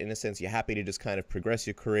tough, but in a sense, you're happy to just kind of progress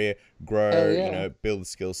your career, grow, build the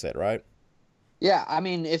skill set, right? Yeah, I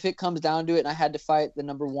mean, if it comes down to it and I had to fight the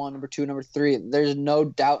number 1, number 2, number 3, there's no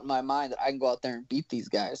doubt in my mind that I can go out there and beat these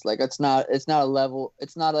guys. Like, it's not a level.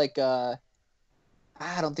 It's not like, I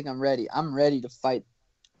don't think I'm ready. I'm ready to fight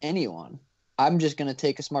anyone. I'm just going to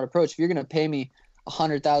take a smart approach. If you're going to pay me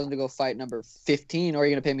 $100,000 to go fight number 15, or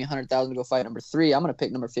you're going to pay me $100,000 to go fight number 3, I'm going to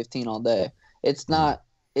pick number 15 all day. It's not,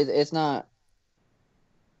 it's not,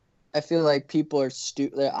 I feel like people are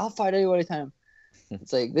stupid. I'll fight anyone anytime.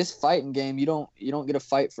 It's like this fighting game. You don't get to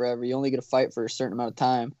fight forever. You only get to fight for a certain amount of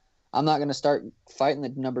time. I'm not going to start fighting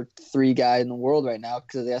the number 3 guy in the world right now,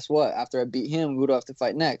 because guess what? After I beat him, who do I have to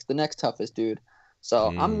fight next? The next toughest dude. So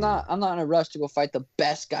I'm not in a rush to go fight the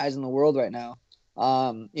best guys in the world right now.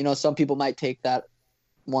 Some people might take that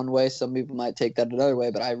one way, some people might take that another way,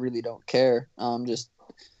 but I really don't care.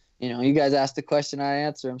 You guys ask the question, I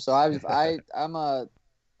answer them. So I'm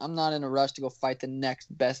not in a rush to go fight the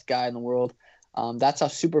next best guy in the world. That's how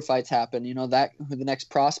super fights happen. That the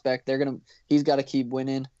next prospect, he's got to keep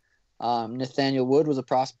winning. Nathaniel Wood was a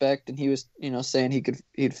prospect, and he was, saying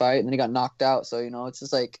he'd fight, and then he got knocked out. So, it's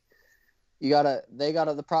just like,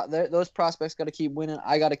 those prospects got to keep winning.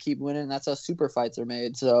 I got to keep winning. And that's how super fights are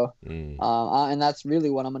made. So, and that's really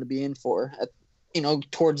what I'm going to be in for,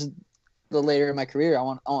 towards the later in my career. I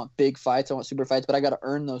want big fights. I want super fights, but I got to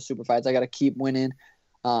earn those super fights. I got to keep winning,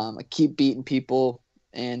 keep beating people,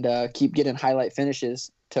 and keep getting highlight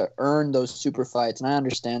finishes to earn those super fights. And I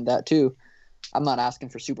understand that too. I'm not asking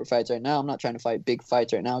for super fights right now. I'm not trying to fight big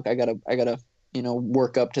fights right now. I gotta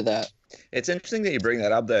work up to that. It's interesting that you bring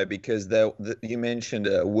that up though, because you mentioned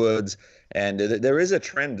Woods, and there is a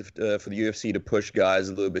trend for the UFC to push guys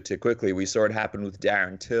a little bit too quickly. We saw it happen with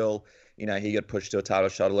Darren Till. He got pushed to a title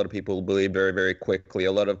shot. A lot of people believe very, very quickly.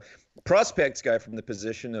 A lot of prospects go from the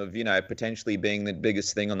position of, potentially being the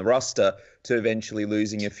biggest thing on the roster to eventually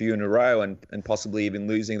losing a few in a row and possibly even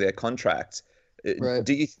losing their contracts. Right.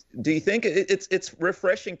 Do you think it's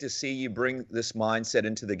refreshing to see you bring this mindset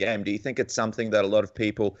into the game? Do you think it's something that a lot of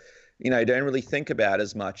people, don't really think about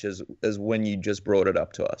as much as when you just brought it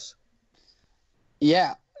up to us?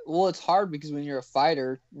 Yeah. Well, it's hard because when you're a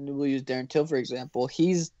fighter, we'll use Darren Till, for example,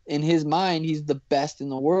 he's in his mind, he's the best in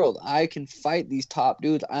the world. I can fight these top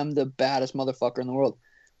dudes. I'm the baddest motherfucker in the world.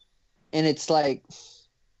 And it's like,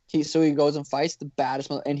 he goes and fights the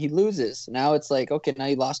baddest, and he loses. Now it's like, okay, now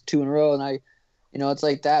you lost 2 in a row, and it's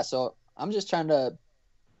like that. So I'm just trying to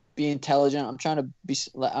be intelligent. I'm trying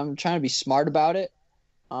to be smart about it.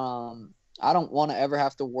 I don't want to ever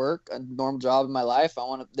have to work a normal job in my life. I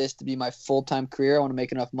want this to be my full-time career. I want to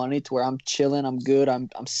make enough money to where I'm chilling, I'm good, I'm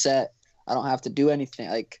set. I don't have to do anything.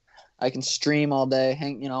 Like, I can stream all day,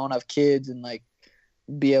 hang, I want to have kids and like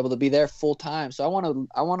be able to be there full time. So I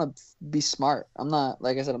want to be smart. I'm not,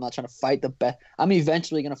 like I said, I'm not trying to fight the best. I'm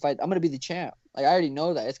eventually going to fight. I'm going to be the champ. Like, I already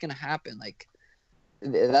know that it's going to happen. Like,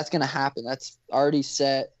 that's going to happen. That's already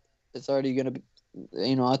set. It's already going to be,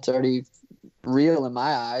 it's already real in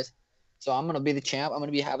my eyes. So I'm going to be the champ. I'm going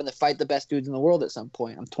to be having to fight the best dudes in the world at some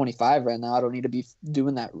point. I'm 25 right now. I don't need to be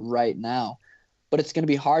doing that right now. But it's going to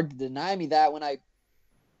be hard to deny me that when I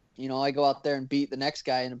go out there and beat the next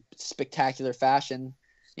guy in a spectacular fashion.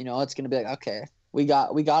 It's going to be like, okay, we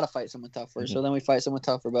got to fight someone tougher. Mm-hmm. So then we fight someone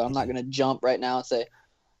tougher. But I'm not going to jump right now and say,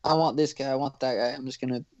 I want this guy, I want that guy. I'm just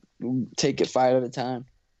going to take it fight at a time.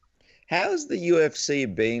 How's the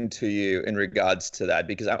UFC been to you in regards to that?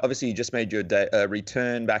 Because obviously you just made your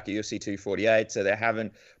return back at UFC 248, so they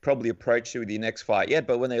haven't probably approached you with your next fight yet.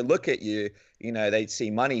 But when they look at you, they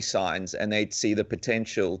see money signs and they see the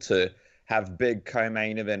potential to have big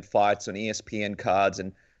co-main event fights on ESPN cards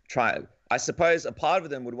and try. I suppose a part of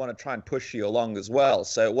them would want to try and push you along as well.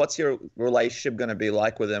 So what's your relationship going to be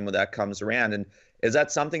like with them when that comes around? And is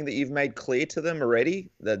that something that you've made clear to them already,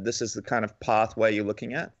 that this is the kind of pathway you're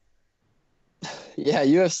looking at? Yeah,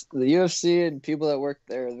 the UFC and people that work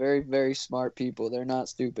there are very, very smart people. They're not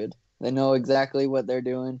stupid. They know exactly what they're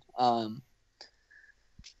doing.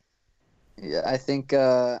 Yeah, I think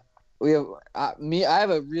I have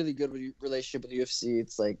a really good relationship with UFC.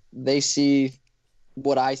 It's like they see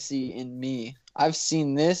what I see in me. I've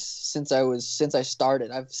seen this since I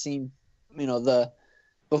started. I've seen,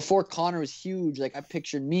 before Conor was huge, like I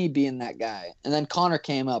pictured me being that guy. And then Conor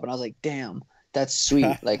came up and I was like, damn, that's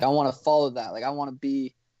sweet. Like, I want to follow that. Like, I want to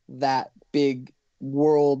be that big,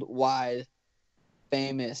 worldwide,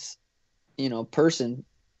 famous, person.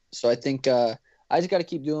 So I think I just got to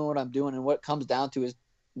keep doing what I'm doing, and what it comes down to is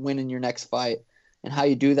winning your next fight. And how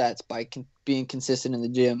you do that is by being consistent in the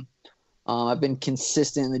gym. I've been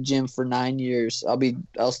consistent in the gym for 9 years. I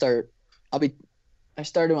started when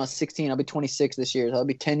I was 16. I'll be 26 this year. So that'll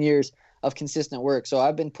be 10 years of consistent work. So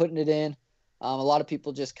I've been putting it in. A lot of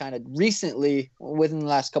people just kind of recently, within the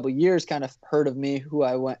last couple of years, kind of heard of me, who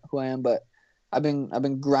I am. But I've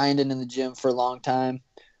been grinding in the gym for a long time.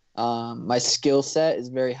 My skill set is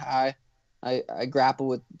very high. I grapple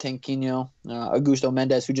with Tanquinho, Augusto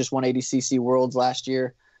Mendez, who just won ADCC Worlds last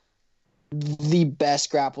year. The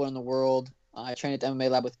best grappler in the world. I train at the MMA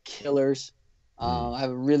lab with killers. I have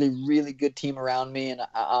a really, really good team around me, and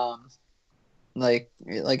like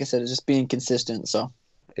I said, it's just being consistent. So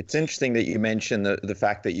it's interesting that you mentioned the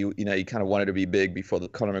fact that you kind of wanted to be big before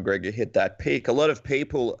Conor McGregor hit that peak. A lot of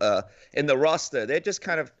people in the roster, they're just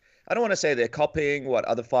kind of, I don't want to say they're copying what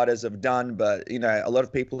other fighters have done, but, a lot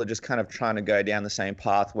of people are just kind of trying to go down the same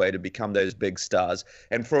pathway to become those big stars.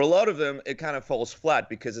 And for a lot of them, it kind of falls flat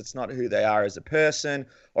because it's not who they are as a person,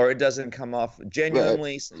 or it doesn't come off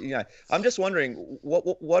genuinely. Right. I'm just wondering,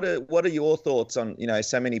 what are your thoughts on,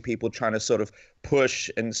 so many people trying to sort of push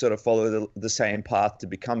and sort of follow the same path to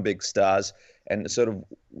become big stars, and sort of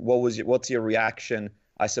what's your reaction,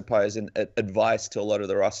 I suppose, and advice to a lot of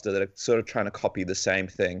the roster that are sort of trying to copy the same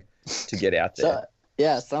thing to get out there?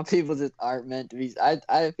 Some people just aren't meant to be.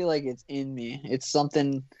 I feel like it's in me. It's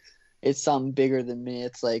something bigger than me.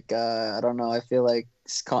 It's like I don't know. I feel like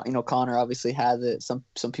Conor obviously has it. Some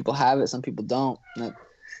people have it. Some people don't.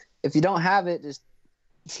 If you don't have it, just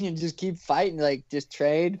keep fighting. Like, just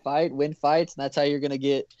trade, fight, win fights, and that's how you're gonna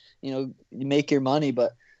get you make your money.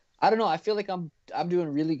 But I don't know. I feel like I'm doing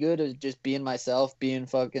really good at just being myself, being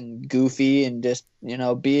fucking goofy, and just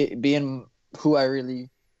being who I really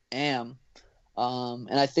am.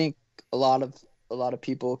 And I think a lot of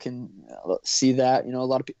people can see that. A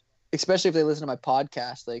lot of people, especially if they listen to my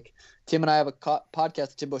podcast. Like, Tim and I have a podcast,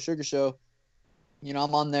 the Timbo Sugar Show.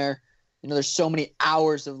 I'm on there. There's so many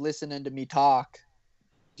hours of listening to me talk.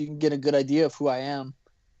 You can get a good idea of who I am.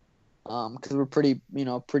 Because we're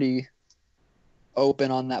pretty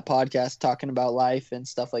open on that podcast, talking about life and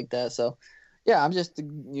stuff like that. So yeah, I'm just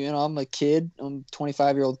I'm a kid. I'm a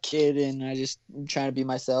 25-year-old kid, and I'm trying to be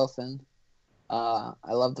myself. And I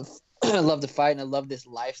love to fight, and I love this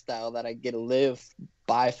lifestyle that I get to live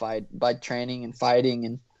by training and fighting.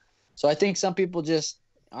 And so I think some people just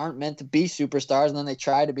aren't meant to be superstars, and then they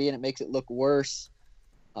try to be, and it makes it look worse.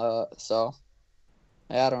 So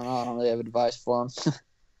yeah, I don't know. I don't really have advice for them.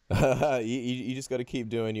 You just got to keep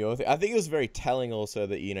doing your thing. I think it was very telling also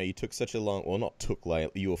that you took such a long, well, not took,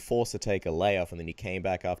 like, you were forced to take a layoff, and then you came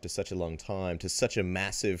back after such a long time to such a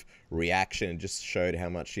massive reaction. It just showed how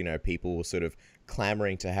much people were sort of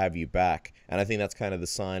clamoring to have you back, and I think that's kind of the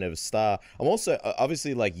sign of a star. I'm also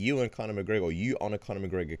obviously, like, you and Conor McGregor, or you on a Conor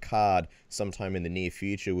McGregor card sometime in the near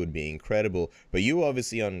future would be incredible. But you were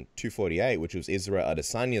obviously on 248, which was Israel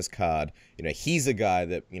Adesanya's card. He's a guy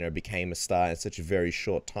that became a star in such a very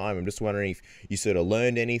short time. I'm just wondering if you sort of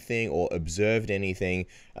learned anything or observed anything,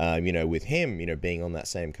 with him, being on that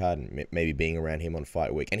same card and maybe being around him on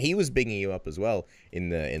fight week. And he was bigging you up as well in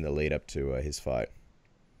the lead up to his fight.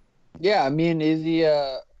 Yeah, me and Izzy,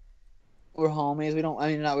 we're homies. We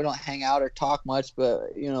don't hang out or talk much,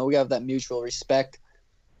 but we have that mutual respect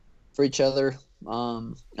for each other.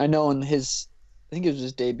 I know I think it was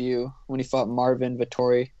his debut when he fought Marvin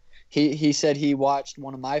Vettori. He said he watched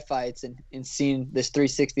one of my fights and seen this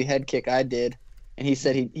 360 head kick I did, and he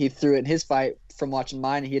said he threw it in his fight from watching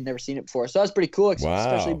mine, and he had never seen it before. So that's pretty cool,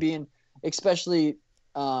 especially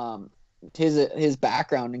his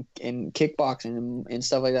background in kickboxing and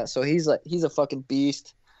stuff like that. So he's a fucking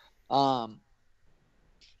beast. I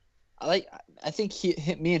think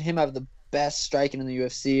me and him have the best striking in the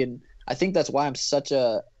UFC, and I think that's why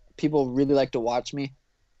people really like to watch me.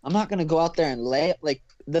 I'm not gonna go out there and like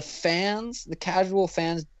the casual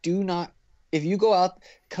fans do not. If you go out,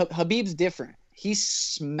 Khabib's different. He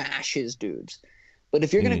smashes dudes. But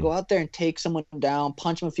if you're going to go out there and take someone down,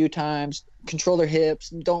 punch them a few times, control their hips,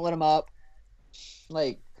 don't let them up,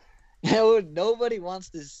 like, nobody wants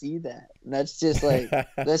to see that. And that's just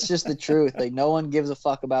that's just the truth. Like, no one gives a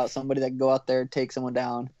fuck about somebody that can go out there and take someone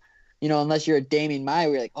down. Unless you're a Damian Maia,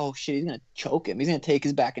 where you're like, oh shit, he's going to choke him. He's going to take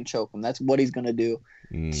his back and choke him. That's what he's going to do.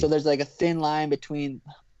 So there's like a thin line between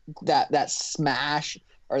that smash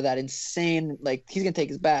or that insane, like, he's going to take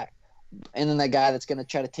his back, and then that guy that's going to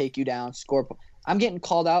try to take you down, score. I'm getting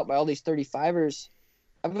called out by all these 35ers.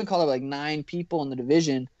 I've been called out by like 9 people in the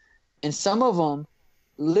division, and some of them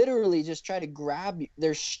literally just try to grab you.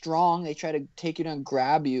 They're strong. They try to take you down,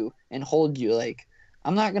 grab you, and hold you. Like,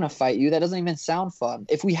 I'm not going to fight you. That doesn't even sound fun.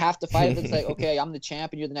 If we have to fight, if it's like, okay, I'm the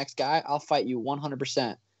champ and you're the next guy, I'll fight you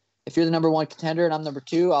 100%. If you're the number 1 contender and I'm number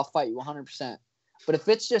 2, I'll fight you 100%. But if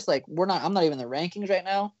it's just like, I'm not even in the rankings right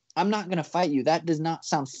now, I'm not going to fight you. That does not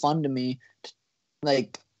sound fun to me.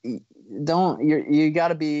 Like, it's got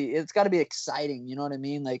to be exciting. You know what I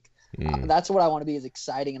mean? Like, that's what I want to be, is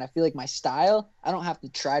exciting. And I feel like my style, I don't have to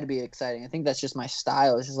try to be exciting. I think that's just my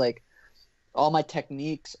style. It's just like, all my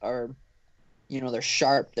techniques are, they're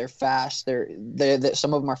sharp, they're fast, they're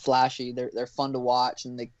some of them are flashy, they're fun to watch,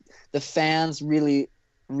 and the fans really,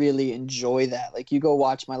 really enjoy that. Like, you go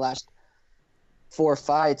watch my last 4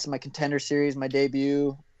 fights, my contender series, my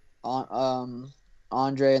debut on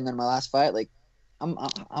Andre, and then my last fight. Like,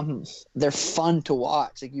 they're fun to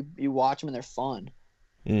watch. Like, you watch them and they're fun.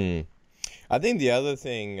 I think the other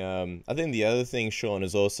thing, Sean,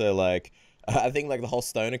 is also like, I think like the whole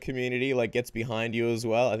stoner community like gets behind you as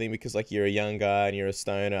well. I think because like you're a young guy and you're a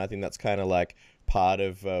stoner, I think that's kind of like part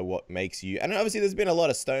of what makes you. And obviously there's been a lot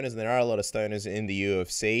of stoners, and there are a lot of stoners in the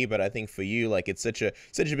UFC, but I think for you, like, it's such a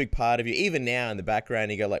big part of you. Even now in the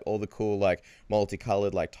background, you got like all the cool like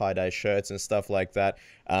multicolored like tie-dye shirts and stuff like that.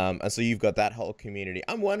 And so you've got that whole community.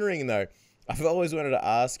 I'm wondering though, I've always wanted to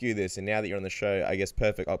ask you this, and now that you're on the show, I guess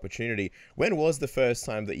perfect opportunity. When was the first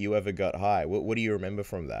time that you ever got high? What do you remember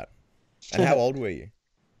from that? And how old were you?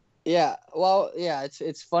 Yeah, well, yeah,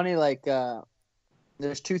 it's funny. Like,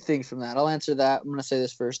 there's 2 things from that. I'll answer that. I'm gonna say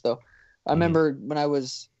this first, though. I remember when I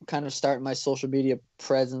was kind of starting my social media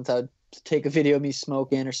presence, I'd take a video of me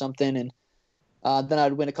smoking or something, and then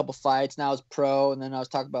I'd win a couple fights. Now I was pro, and then I was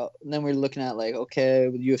talking about, and then we were looking at like, okay,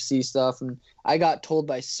 with UFC stuff, and I got told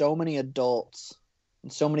by so many adults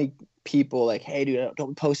and so many people, like, hey, dude, don't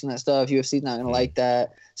be posting that stuff. UFC's not gonna like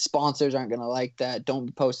that. Sponsors aren't gonna like that. Don't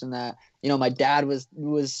be posting that. My dad was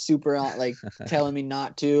super like telling me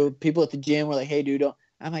not to. People at the gym were like, hey, dude, don't.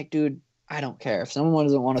 I'm like, dude, I don't care. If someone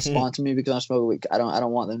doesn't want to sponsor me because I'm smoking weed, I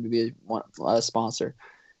don't want them to be a sponsor.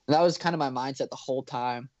 And that was kind of my mindset the whole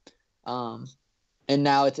time. And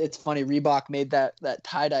now it's funny. Reebok made that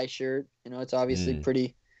tie-dye shirt. It's obviously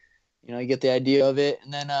pretty. You get the idea of it.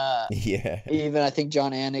 And then even I think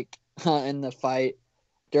John Anik during the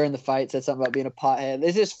fight said something about being a pothead.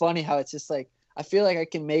 It's just funny how it's just like, I feel like I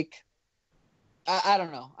can make. I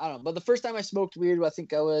don't know. But the first time I smoked weed, I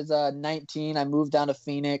think I was 19. I moved down to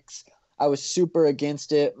Phoenix. I was super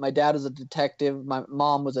against it. My dad was a detective. My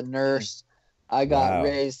mom was a nurse. I got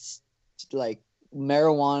raised like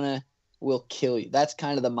marijuana will kill you. That's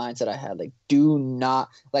kind of the mindset I had. Like, do not,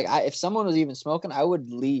 like, if someone was even smoking, I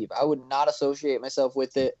would leave. I would not associate myself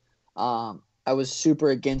with it. I was super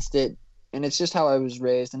against it, and it's just how I was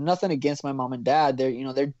raised. And nothing against my mom and dad.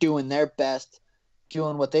 They're doing their best,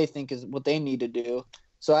 doing what they think is what they need to do.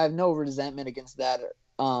 So I have no resentment against that.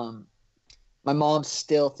 My mom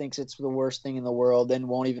still thinks it's the worst thing in the world and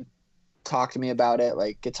won't even talk to me about it.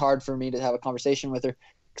 Like, it's hard for me to have a conversation with her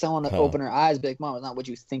because I want to open her eyes, be like, Mom, it's not what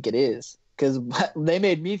you think it is. Because they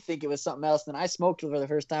made me think it was something else. Then I smoked for the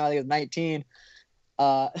first time. I think it was 19.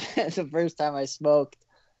 It's the first time I smoked.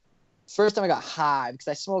 First time I got high, because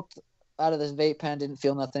I smoked out of this vape pen, didn't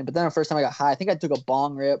feel nothing. But then the first time I got high, I think I took a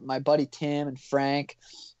bong rip. My buddy Tim and Frank,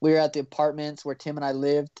 we were at the apartments where Tim and I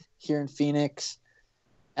lived here in Phoenix.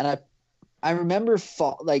 And I remember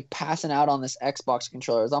passing out on this Xbox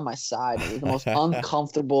controller. It was on my side. It was the most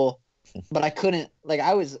uncomfortable. But I couldn't,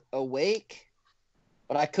 I was awake,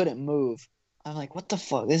 but I couldn't move. I'm like, what the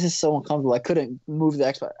fuck? This is so uncomfortable. I couldn't move the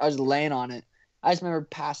Xbox. I was laying on it. I just remember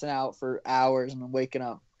passing out for hours and waking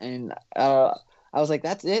up. And I was like,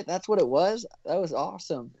 that's it? That's what it was? That was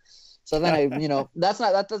awesome. So then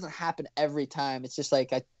that doesn't happen every time. It's just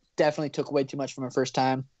like I definitely took way too much from the first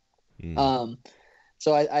time.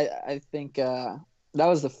 So I think that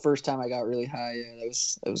was the first time I got really high. Yeah,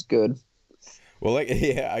 that was good. Well,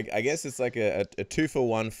 I guess it's like a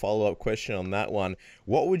 2-for-1 follow-up question on that one.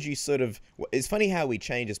 What would you it's funny how we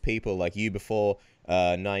change as people, like you before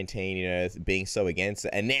 19, being so against it,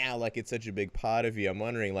 and now like it's such a big part of you. I'm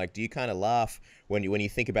wondering, like, do you kind of laugh when you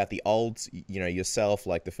think about the old, yourself,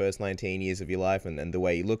 like the first 19 years of your life and the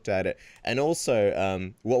way you looked at it? And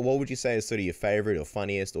also, what would you say is sort of your favorite or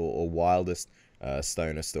funniest or wildest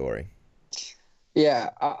stoner story? Yeah,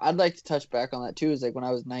 I'd like to touch back on that too. Is like when I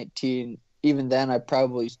was 19, even then I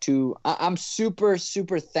probably was too. I'm super,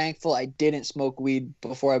 super thankful I didn't smoke weed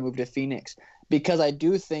before I moved to Phoenix, because I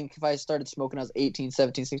do think if I started smoking when I was 18,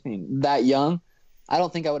 17, 16, that young, I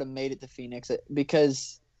don't think I would have made it to Phoenix,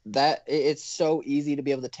 because it's so easy to be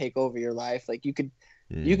able to take over your life. Like you could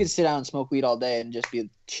sit down and smoke weed all day and just be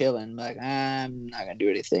chilling. Like, I'm not going to do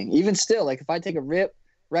anything. Even still, like if I take a rip,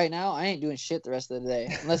 right now, I ain't doing shit the rest of the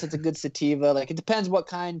day unless it's a good sativa. Like, it depends what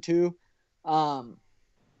kind too.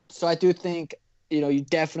 So I do think, you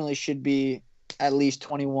definitely should be at least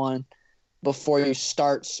 21 before you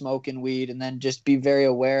start smoking weed, and then just be very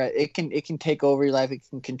aware. It can take over your life. It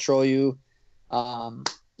can control you.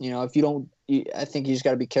 If you don't, I think you just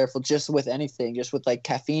got to be careful just with anything, just with like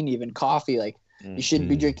caffeine, even coffee. Like, you shouldn't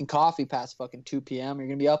be drinking coffee past fucking 2 p.m. You're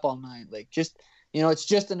going to be up all night. Like, just, it's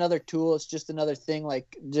just another tool. It's just another thing,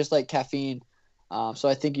 just like caffeine. So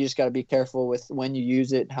I think you just got to be careful with when you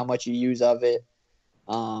use it, how much you use of it.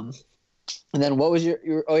 And then what was your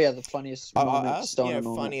the funniest moment?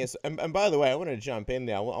 Funniest. And by the way, I want to jump in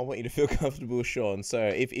there. I want you to feel comfortable, Sean. So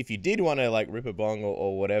if you did want to like rip a bong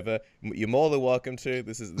or whatever, you're more than welcome to.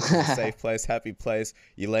 This is a safe place, happy place.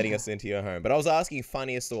 You're letting us into your home. But I was asking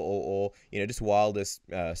funniest or just wildest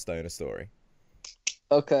stoner story.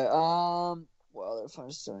 Okay.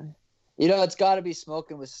 Funniest story. It's got to be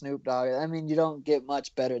smoking with Snoop Dogg. I mean, you don't get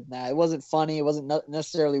much better than that. It wasn't funny. It wasn't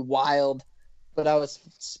necessarily wild. But I was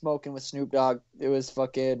smoking with Snoop Dogg. It was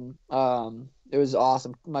fucking, it was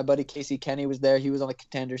awesome. My buddy Casey Kenny was there. He was on the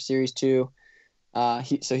Contender Series too.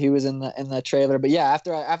 He was in the trailer. But yeah,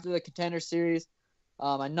 after the Contender Series,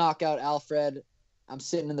 I knock out Alfred. I'm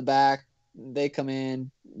sitting in the back. They come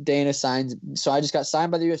in. Dana signs. So I just got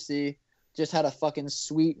signed by the UFC. Just had a fucking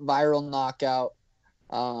sweet viral knockout.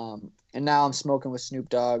 And now I'm smoking with Snoop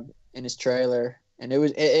Dogg in his trailer. And it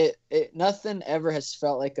was nothing ever has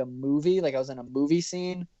felt like a movie, like I was in a movie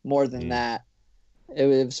scene more than that. It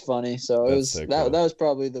was funny. So it was that was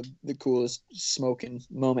probably the coolest smoking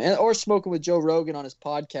moment. Or smoking with Joe Rogan on his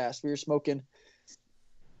podcast. We were smoking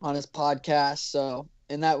on his podcast,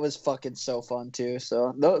 and that was fucking so fun too.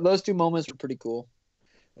 So those two moments were pretty cool.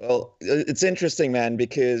 Well, it's interesting, man,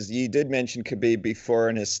 because you did mention Khabib before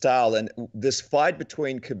and his style, and this fight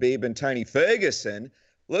between Khabib and Tony Ferguson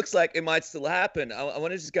looks like it might still happen. I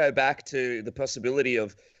want to just go back to the possibility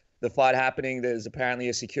of the fight happening. There's apparently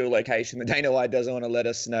a secure location that Dana White doesn't want to let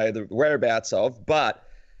us know the whereabouts of. But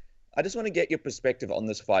I just want to get your perspective on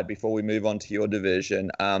this fight before we move on to your division.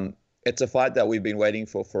 It's a fight that we've been waiting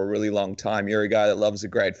for a really long time. You're a guy that loves a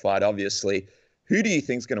great fight, obviously. Who do you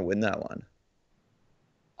think's going to win that one?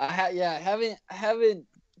 I haven't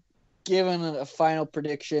given a final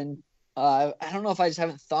prediction. I don't know if I just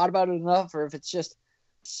haven't thought about it enough, or if it's just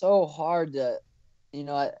so hard to,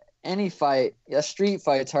 any fight, a street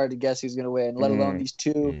fight, it's hard to guess who's going to win, let alone these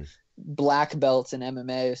two black belts in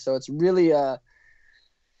MMA. So it's really, God,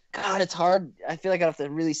 it's hard. I feel like I have to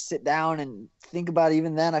really sit down and think about it.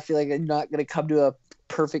 Even then, I feel like I'm not going to come to a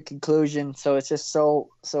perfect conclusion. So it's just so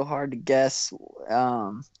hard to guess.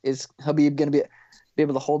 Is Khabib going to be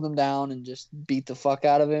able to hold him down and just beat the fuck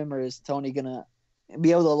out of him, or is Tony going to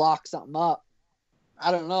be able to lock something up?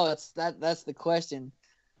 I don't know. That's the question.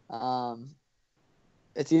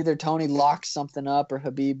 It's either Tony locks something up or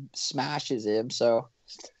Khabib smashes him. So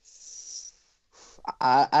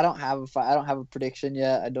I don't have a prediction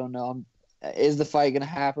yet. I don't know. Is the fight going to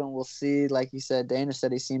happen? We'll see. Like you said, Dana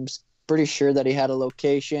said he seems pretty sure that he had a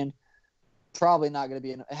location. Probably not going to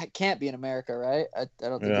be it can't be in America, right? I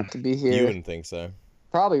don't think it could be here. You wouldn't think so.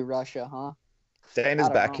 Probably Russia, huh? Dana's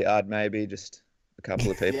backyard, maybe just a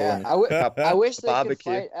couple of people. Yeah, I wish they could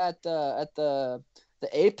fight at the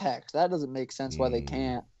Apex. That doesn't make sense why they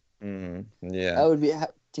can't. Yeah, that would be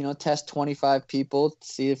test 25 people,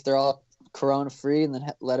 see if they're all corona free, and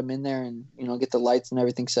then let them in there and get the lights and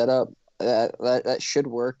everything set up. That should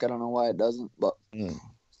work. I don't know why it doesn't, but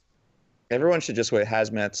everyone should just wear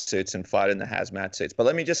hazmat suits and fight in the hazmat suits. But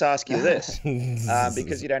let me just ask you this,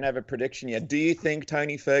 because you don't have a prediction yet. Do you think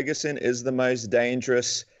Tony Ferguson is the most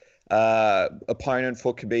dangerous opponent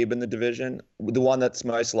for Khabib in the division? The one that's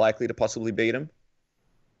most likely to possibly beat him?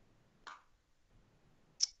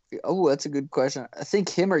 Oh, that's a good question. I think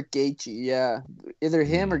him or Gaethje. Yeah, either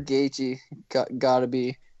him or Gaethje. Gotta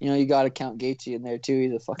be. You gotta count Gaethje in there too.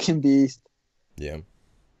 He's a fucking beast. Yeah.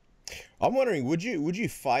 I'm wondering, would you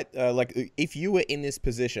fight like if you were in this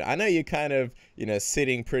position? I know you're kind of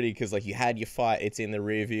sitting pretty because like you had your fight, it's in the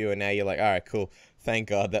rear view, and now you're like, all right, cool. Thank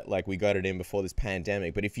God that like we got it in before this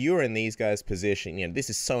pandemic. But if you were in these guys' position,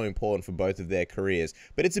 this is so important for both of their careers.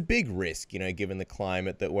 But it's a big risk, given the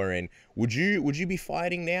climate that we're in. Would you be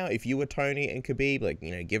fighting now if you were Tony and Khabib?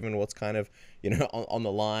 Like given what's kind of on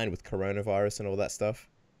the line with coronavirus and all that stuff.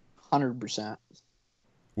 100%.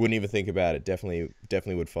 Wouldn't even think about it.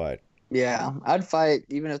 Definitely would fight. Yeah, I'd fight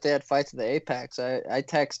even if they had fights at the Apex. I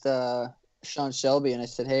text Sean Shelby and I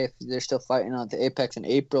said, hey, if they're still fighting on the Apex in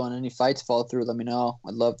April and any fights fall through, let me know.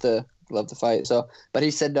 I'd love to fight. So, but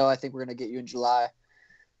he said no. I think we're gonna get you in July.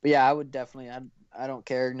 But yeah, I would definitely. I don't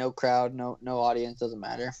care. No crowd, no audience, doesn't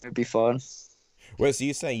matter. It'd be fun. Well, so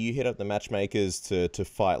you're saying you hit up the matchmakers to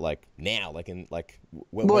fight like now, like in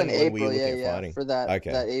when in were you April, looking at fighting? For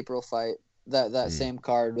that April fight, that same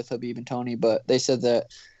card with Khabib and Tony, but they said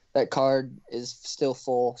that card is still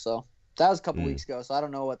full. So that was a couple weeks ago. So I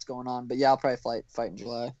don't know what's going on, but yeah, I'll probably fight in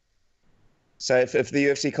July. So if the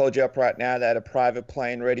UFC called you up right now, they had a private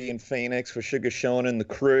plane ready in Phoenix for Suga Sean and the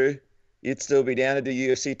crew, you'd still be down to do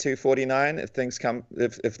UFC 249 if things come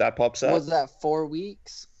if that pops up. Was that 4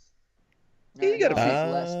 weeks? No, you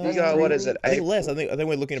got what is it? I think less. I think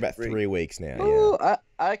we're looking at about 3 weeks now. Ooh, yeah.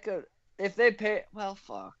 I could if they pay. Well,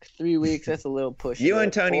 fuck, 3 weeks. That's a little push. You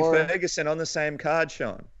and Tony Ferguson on the same card,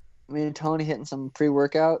 Sean. Me and Tony hitting some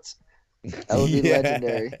pre-workouts. That would be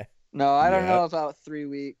legendary. No, I don't know about 3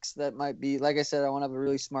 weeks. That might be, like I said, I want to have a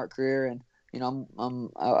really smart career, and I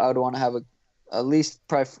would want to have at least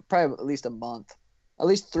probably at least a month, at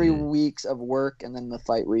least 3 weeks of work, and then the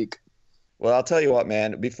fight week. Well, I'll tell you what,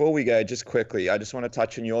 man. Before we go, just quickly, I just want to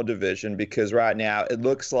touch on your division because right now it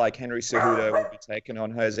looks like Henry Cejudo will be taking on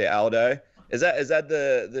Jose Aldo. Is that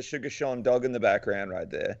the Suga Sean dog in the background right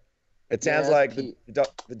there? It sounds like the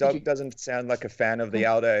dog doesn't sound like a fan of the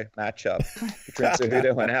Aldo matchup between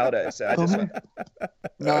Cejudo and Aldo. So I just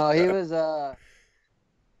no, he was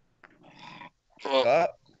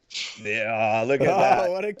yeah, look at that!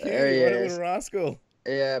 What a cutie! What a little rascal!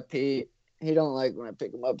 Yeah, Pete. He don't like when I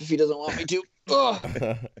pick him up if he doesn't want me to.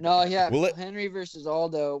 No, yeah. Henry versus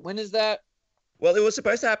Aldo. When is that? Well, it was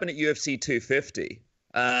supposed to happen at UFC 250.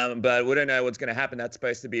 But we don't know what's going to happen. That's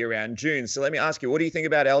supposed to be around June. So let me ask you, what do you think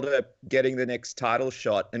about Aldo getting the next title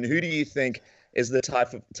shot? And who do you think is the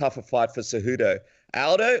tougher fight for Cejudo?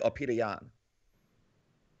 Aldo or Peter Yan?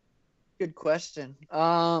 Good question.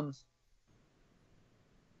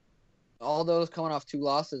 Aldo's coming off 2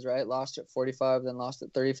 losses, right? Lost at 45, then lost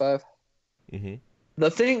at 35. Mm-hmm.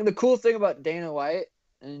 The cool thing about Dana White,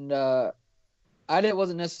 and I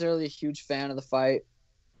wasn't necessarily a huge fan of the fight,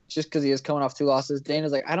 just because he is coming off 2 losses.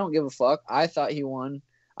 Dana's like, I don't give a fuck. I thought he won.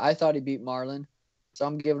 I thought he beat Marlon, so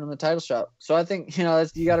I'm giving him the title shot. So I think you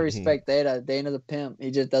got to respect Dana. Dana's a pimp.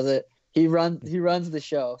 He just does it. He runs the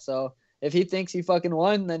show. So if he thinks he fucking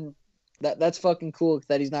won, then that's fucking cool.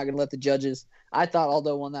 That he's not gonna let the judges. I thought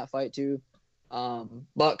Aldo won that fight too.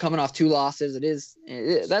 But coming off 2 losses,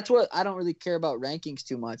 that's what I don't really care about rankings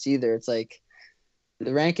too much either. It's like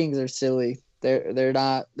the rankings are silly. They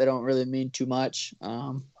don't really mean too much.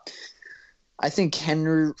 I think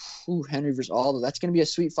Henry versus Aldo, that's gonna be a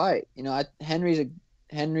sweet fight. Henry's a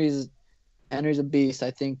beast.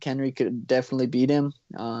 I think Henry could definitely beat him.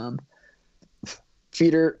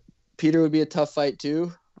 Peter would be a tough fight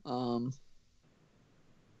too.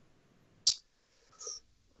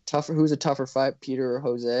 Who's a tougher fight, Peter or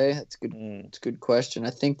Jose? That's good. It's a good question. I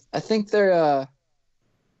think they're. I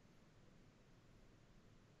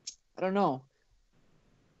don't know.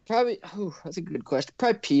 Probably. That's a good question.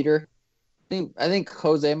 Probably Peter. I think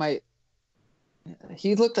Jose might.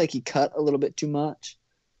 He looked like he cut a little bit too much.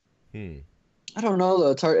 I don't know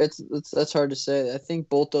though. It's hard. That's hard to say. I think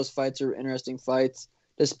both those fights are interesting fights.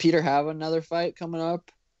 Does Peter have another fight coming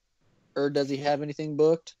up, or does he have anything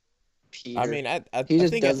booked? Peter. I mean, I he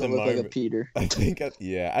just think doesn't at the look moment, like a Peter. I think at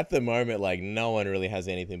the moment, like no one really has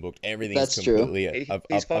anything booked. Everything's That's completely true.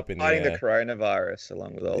 He's up in the fighting air. the coronavirus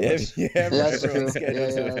along with all this. Yeah, That's everyone's true. scheduled Yeah,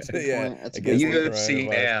 to- that's a good point. That's a I good guess point. the UFC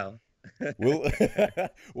coronavirus. now.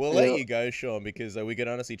 We'll let you go, Sean, because we could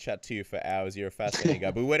honestly chat to you for hours. You're a fascinating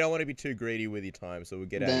guy, but we don't want to be too greedy with your time, so we'll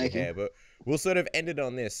get out of your hair. But we'll sort of end it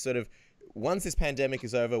on this. Sort of, once this pandemic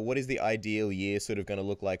is over, what is the ideal year sort of going to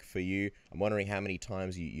look like for you? I'm wondering how many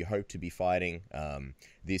times you hope to be fighting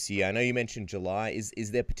this year. I know you mentioned July.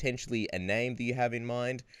 Is there potentially a name that you have in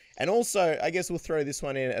mind? And also, I guess we'll throw this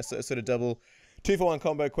one in a sort of double 2-for-1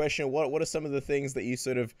 combo question. What are some of the things that you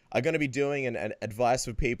sort of are going to be doing and advice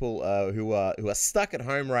for people who are stuck at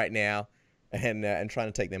home right now and trying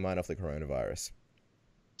to take their mind off the coronavirus?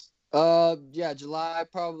 Yeah, July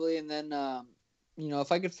probably, and then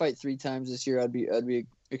if I could fight 3 times this year, I'd be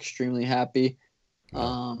extremely happy.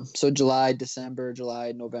 So July, December,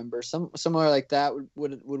 July, November, somewhere like that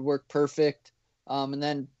would work perfect. And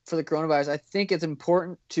then for the coronavirus, I think it's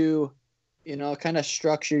important to, kind of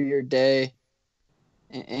structure your day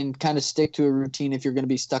and kind of stick to a routine if you're going to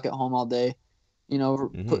be stuck at home all day.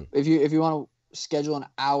 If you want to schedule an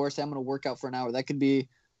hour, say I'm going to work out for an hour, that could be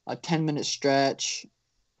a 10-minute stretch,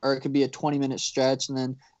 or it could be a 20-minute stretch, and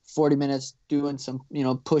then 40 minutes doing some,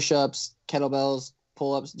 push-ups, kettlebells,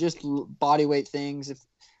 pull-ups, just body weight things.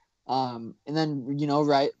 And then,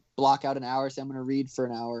 block out an hour. Say I'm going to read for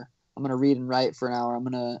an hour. I'm going to read and write for an hour. I'm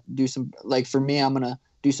going to do some, for me, I'm going to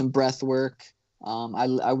do some breath work.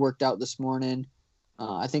 I worked out this morning.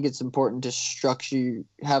 I think it's important to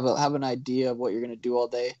have an idea of what you're going to do all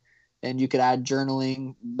day. And you could add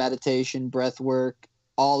journaling, meditation, breath work,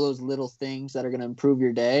 all those little things that are going to improve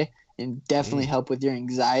your day and definitely help with your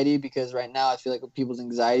anxiety, because right now I feel like people's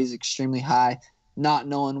anxiety is extremely high, not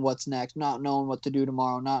knowing what's next, not knowing what to do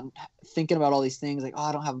tomorrow, not thinking about all these things like, oh,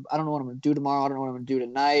 I don't know what I'm going to do tomorrow. I don't know what I'm going to do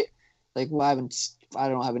tonight. Like, well, I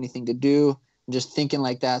don't have anything to do. And just thinking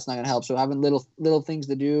like that's not going to help. So having little things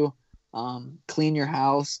to do, clean your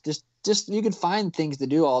house, just you can find things to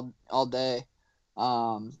do all day.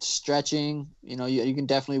 Stretching, you can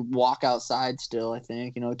definitely walk outside still, I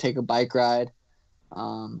think, take a bike ride.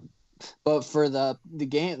 But for the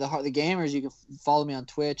gamers, you can follow me on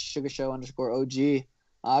Twitch, SugaShow_OG.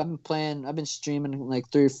 I've been streaming like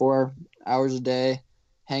 3 or 4 hours a day,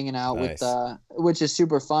 hanging out with, which is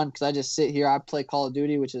super fun because I just sit here. I play Call of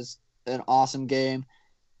Duty, which is an awesome game.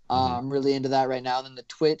 I'm really into that right now. And then the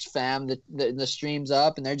Twitch fam, the stream's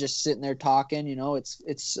up and they're just sitting there talking,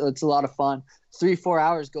 it's a lot of fun. 3-4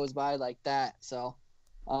 hours goes by like that. So,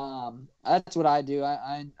 that's what I do.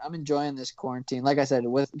 I'm enjoying this quarantine. Like I said,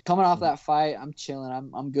 with coming off that fight, I'm chilling.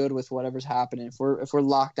 I'm good with whatever's happening. If we're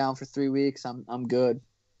locked down for 3 weeks, I'm good.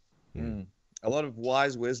 A lot of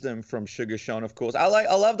wise wisdom from Suga Sean, of course. I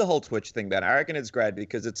love the whole Twitch thing, man. I reckon it's great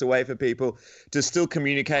because it's a way for people to still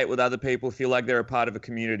communicate with other people, feel like they're a part of a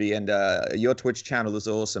community. And your Twitch channel is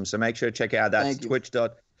awesome. So make sure to check it out. That's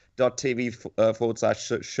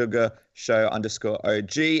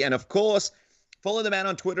twitch.tv/SugaShow_OG. And of course, follow the man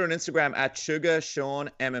on Twitter and Instagram at Suga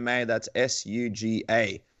Sean MMA. That's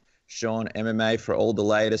SUGA. Sean MMA for all the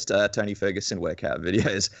latest Tony Ferguson workout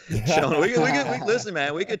videos. Sean, we listen,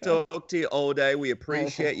 man, we could talk to you all day. We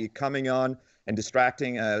appreciate you coming on and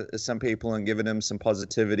distracting some people and giving them some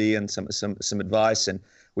positivity and some advice. And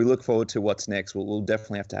we look forward to what's next. We'll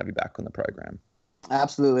definitely have to have you back on the program.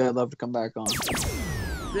 Absolutely. I'd love to come back on.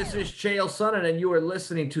 This is Chael Sonnen, and you are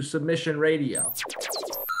listening to Submission Radio.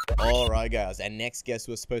 All right, guys. Our next guest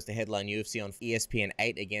was supposed to headline UFC on ESPN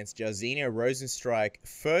 8 against Jairzinho Rozenstruik,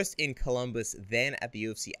 first in Columbus, then at the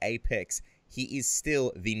UFC Apex. He is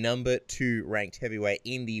still the number 2 ranked heavyweight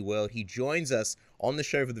in the world. He joins us on the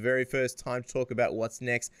show for the very first time to talk about what's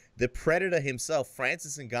next. The Predator himself,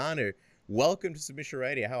 Francis Ngannou. Welcome to Submission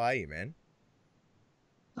Radio. How are you, man?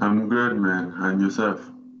 I'm good, man. And yourself?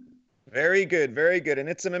 Very good, very good. And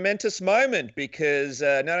it's a momentous moment because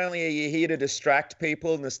not only are you here to distract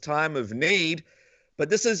people in this time of need, but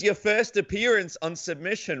this is your first appearance on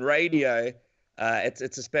Submission Radio.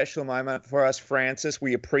 It's a special moment for us, Francis.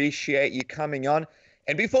 We appreciate you coming on.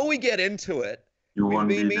 And before we get into it, you won't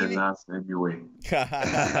be the last anyway.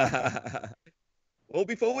 Well,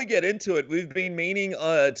 before we get into it, we've been meaning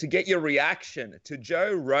to get your reaction to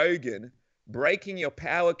Joe Rogan breaking your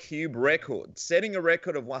powerkube record, setting a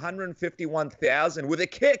record of 151,000 with a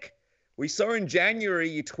kick. We saw in January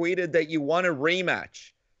you tweeted that you want a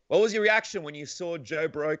rematch. What was your reaction when you saw Joe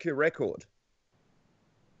broke your record?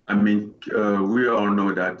 I mean, we all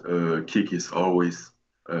know that kick is always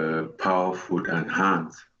power, foot, and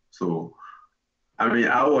hands. So, I mean,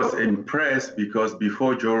 I was impressed because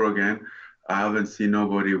before Joe Rogan, I haven't seen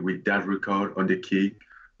nobody with that record on the kick,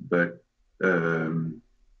 but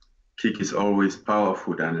kick is always power,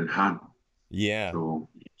 foot, and hand. Yeah. So,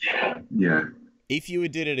 yeah. If you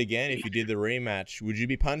did it again, if you did the rematch, would you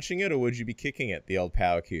be punching it or would you be kicking it, the old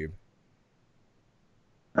power cube?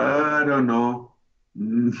 I don't know.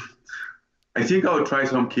 I think I'll try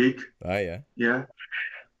some kick. Oh, yeah? Yeah.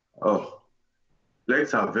 Oh,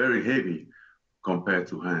 legs are very heavy compared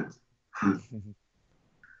to hands.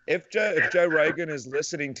 If Joe Rogan is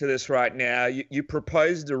listening to this right now, you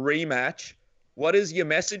proposed a rematch. What is your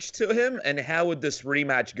message to him, and how would this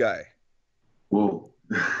rematch go? Whoa.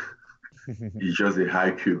 It's just a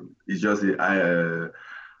high cube. It's just a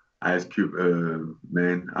ice cube,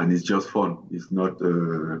 man, and it's just fun. It's not,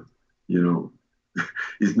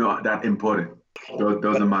 it's not that important. It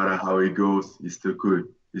doesn't matter how it goes. It's still good.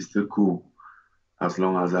 It's still cool. As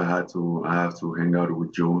long as I have to hang out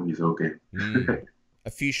with Joe, it's okay. A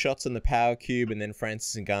few shots on the power cube and then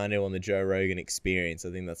Francis Ngannou on the Joe Rogan experience. I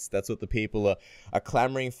think that's what the people are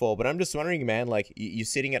clamoring for. But I'm just wondering, man, like you're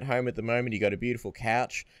sitting at home at the moment, you got a beautiful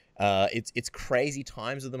couch. It's crazy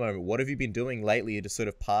times at the moment. What have you been doing lately to sort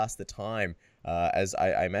of pass the time? As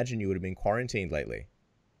I imagine you would have been quarantined lately.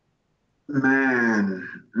 Man,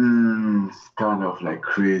 it's kind of like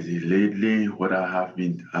crazy lately. What I've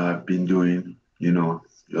been doing,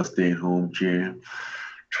 just staying home, chill,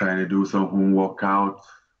 trying to do some home workout,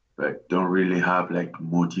 but don't really have like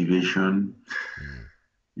motivation.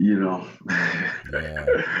 Yeah.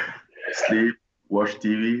 Sleep, watch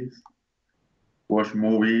TV. watch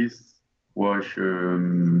movies, watch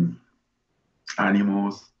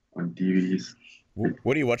animals on TVs.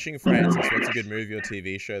 What are you watching, Francis? What's a good movie or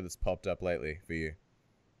TV show that's popped up lately for you?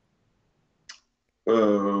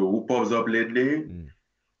 Who pops up lately?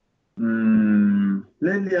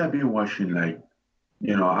 Lately, I've been watching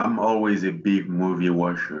I'm always a big movie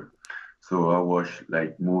watcher. So I watch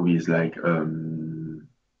movies like the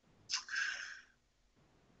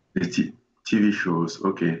TV shows.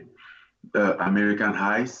 Okay, American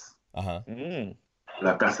Heist,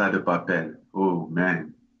 La Casa de Papel. Oh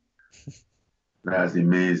man, that's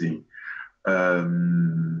amazing.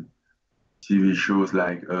 TV shows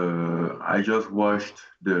like I just watched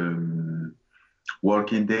the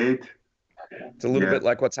Walking Dead. It's a little bit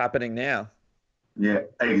like what's happening now. Yeah,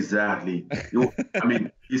 exactly. I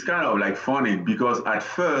mean, it's kind of funny because at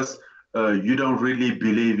first you don't really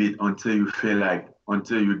believe it until you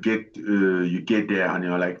until you get there and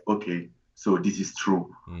you're like, okay, so this is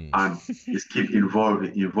true, and it's keep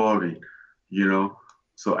evolving,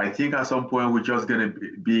 So I think at some point we're just gonna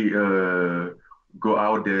be go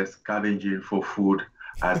out there scavenging for food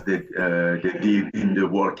as they did in the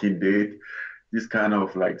Walking Dead. This kind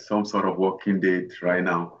of some sort of Walking Dead right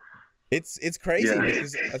now. It's crazy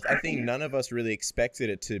because I think none of us really expected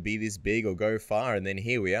it to be this big or go far, and then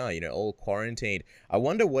here we are, all quarantined. I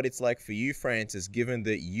wonder what it's like for you, Francis, given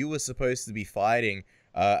that you were supposed to be fighting.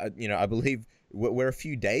 I believe we're a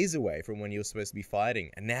few days away from when you were supposed to be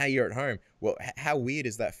fighting, and now you're at home. Well, how weird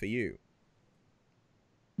is that for you?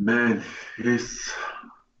 Man,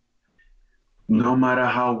 no matter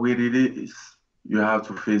how weird it is, you have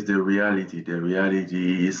to face the reality. The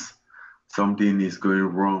reality is something is going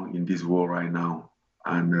wrong in this world right now,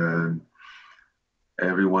 and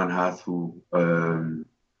everyone has to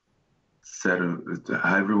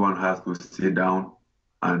Everyone has to sit down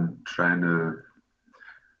and trying to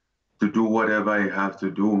do whatever you have to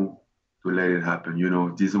do to let it happen.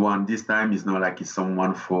 This time is not like it's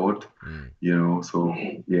someone's fault. So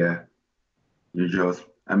yeah, it's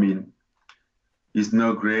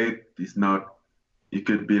not great. It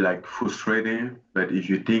could be frustrating, but if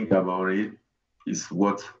you think about it, it's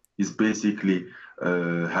what is basically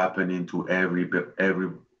happening to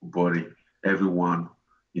everybody, everyone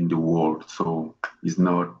in the world. So it's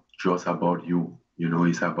not just about you,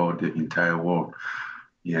 it's about the entire world.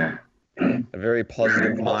 Yeah. A very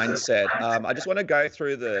positive mindset. I just want to go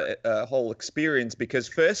through the whole experience because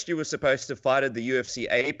first you were supposed to fight at the UFC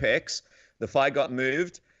Apex. The fight got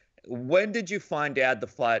moved. When did you find out the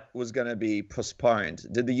fight was going to be postponed?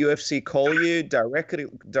 Did the UFC call you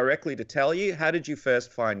directly to tell you? How did you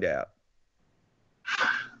first find out?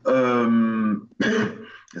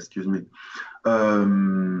 Excuse me.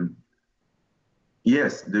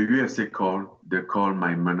 Yes, the UFC called. They called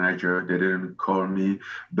my manager. They didn't call me,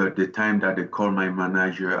 but the time that they called my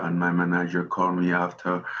manager and my manager called me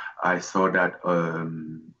after, I saw that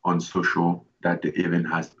on social that the event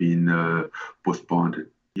has been postponed.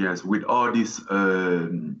 Yes, with all these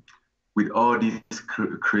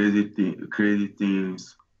crazy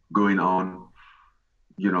things going on,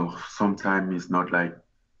 sometimes it's not like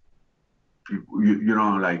you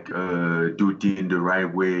don't do things the right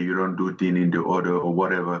way. You don't do things in the order or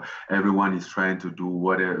whatever. Everyone is trying to do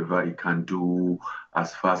whatever it can do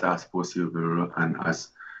as fast as possible and as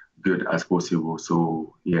good as possible.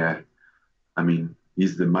 So yeah,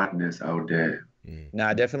 it's the madness out there.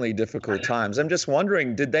 No, definitely difficult times. I'm just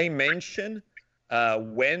wondering, did they mention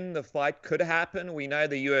when the fight could happen? We know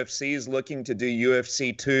the UFC is looking to do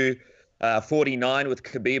UFC 249 with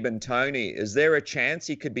Khabib and Tony. Is there a chance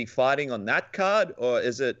he could be fighting on that card, or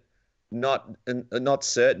is it not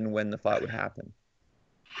certain when the fight would happen?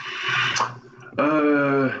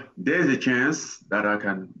 There's a chance that I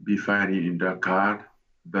can be fighting in that card,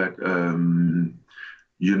 but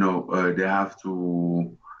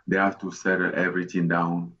they have to settle everything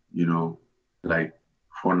down,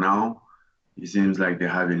 for now, it seems like they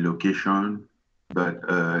have a location, but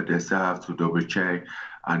they still have to double check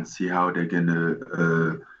and see how they're gonna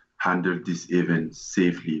handle this event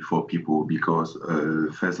safely for people because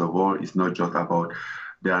first of all, it's not just about,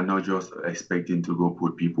 they are not just expecting to go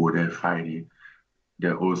put people there fighting.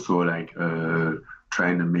 They're also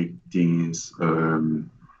trying to make things to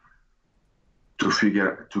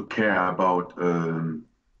care about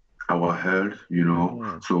our health,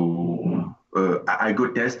 So I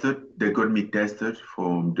got tested. They got me tested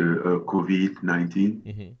from the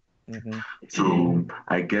COVID-19. So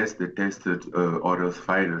I guess they tested other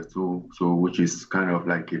fighters too. So which is kind of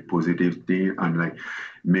like a positive thing and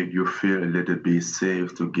make you feel a little bit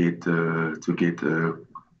safe to get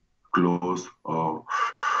close or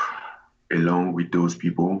along with those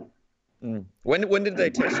people. When did they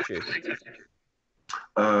test you?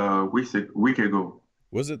 Week ago.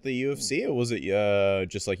 Was it the UFC or was it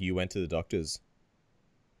just like you went to the doctors?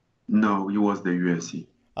 No, it was the UFC.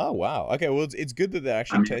 Oh wow. Okay, well it's good that they're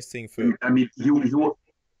actually testing for. I mean, he was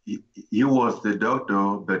the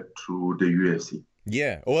doctor, but through the UFC.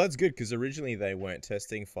 Yeah, well that's good because originally they weren't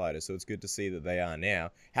testing fighters, so it's good to see that they are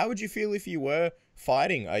now. How would you feel if you were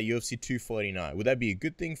fighting a UFC 249? Would that be a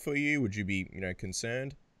good thing for you? Would you be,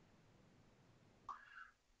 concerned?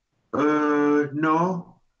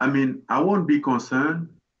 No. I mean, I won't be concerned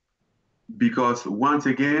because once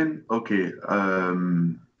again, okay,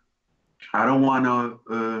 I don't want to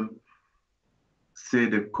say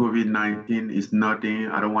that COVID-19 is nothing.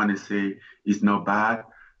 I don't want to say it's not bad,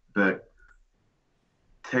 but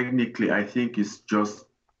technically, I think it's a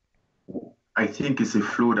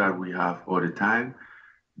flu that we have all the time.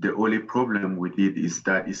 The only problem with it is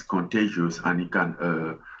that it's contagious and it can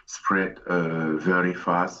spread very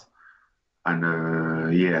fast.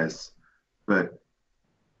 And yes, but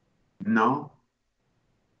no,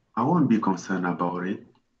 I won't be concerned about it.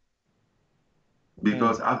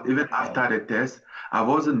 Because even after the test, I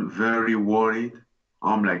wasn't very worried.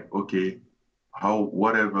 I'm like, okay,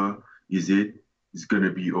 whatever is it, it's going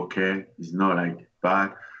to be okay. It's not like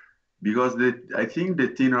bad. Because I think the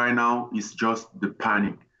thing right now is just the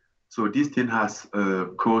panic. So this thing has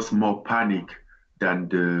caused more panic than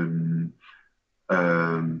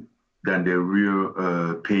the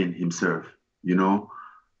real pain himself,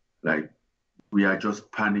 Like, we are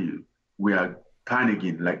just panicking. We are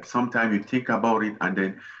panicking. Like, sometimes you think about it and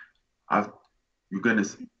then you're going to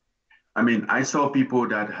see. I mean, I saw people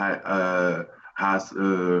that has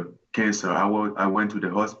cancer. I went to the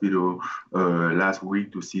hospital last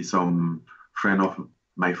week to see some friend of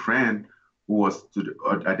my friend who was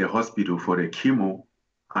at the hospital for the chemo,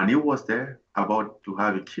 and he was there about to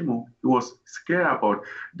have a chemo. He was scared about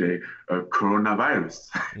the coronavirus.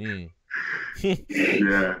 Yeah.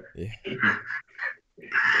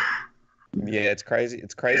 Yeah, it's crazy.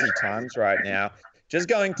 It's crazy times right now. Just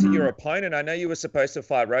going to your opponent, I know you were supposed to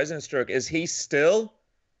fight Rozenstruik. Is he still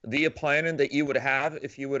the opponent that you would have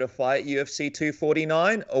if you were to fight UFC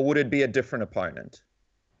 249, or would it be a different opponent?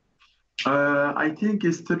 I think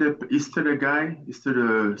it's to the guy. It's to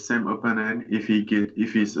the same opponent. If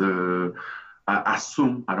he's I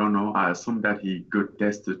assume that he got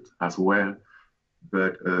tested as well.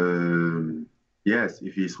 But yes,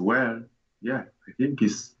 if he's well, yeah, I think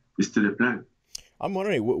it's still the plan. I'm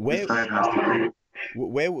wondering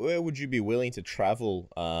where would you be willing to travel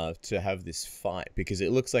to have this fight? Because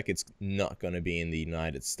it looks like it's not going to be in the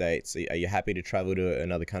United States. Are you happy to travel to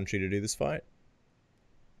another country to do this fight?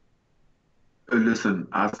 Listen,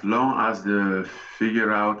 as long as they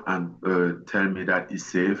figure out and tell me that it's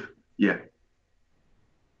safe, yeah,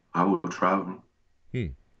 I will travel.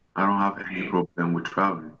 I don't have any problem with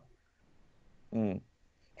traveling.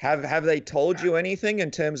 Have they told you anything in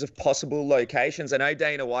terms of possible locations? I know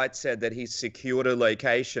Dana White said that he's secured a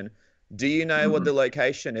location. Do you know what the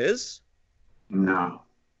location is? No.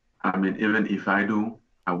 I mean, even if I do,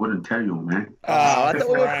 I wouldn't tell you, man. Oh, I thought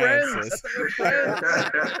we were friends.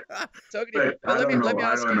 Talking to you. Well, let me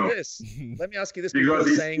ask you this. Let me ask you this. Because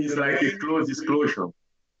it's like a close disclosure.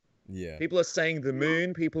 Yeah. People are saying the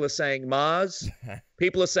moon. People are saying Mars.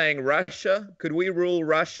 People are saying Russia. Could we rule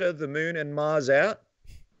Russia, the moon, and Mars out?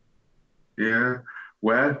 Yeah.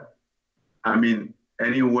 Well, I mean,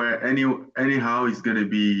 anyhow, it's going to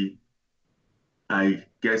be, I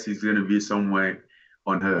guess it's going to be somewhere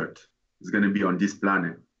on Earth. It's going to be on this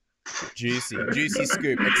planet. Juicy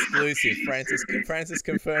scoop, exclusive. Francis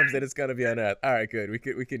confirms that it's going to be on Earth. All right, good. We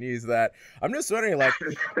can use that. I'm just wondering, like,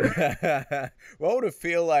 what would it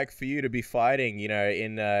feel like for you to be fighting,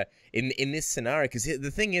 in this scenario? Because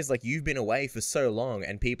the thing is, like, you've been away for so long,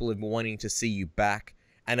 and people have been wanting to see you back.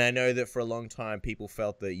 And I know that for a long time, people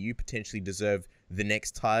felt that you potentially deserved the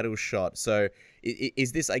next title shot. So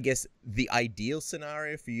is this, I guess, the ideal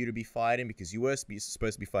scenario for you to be fighting? Because you were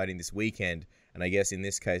supposed to be fighting this weekend. And I guess in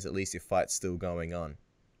this case, at least your fight's still going on.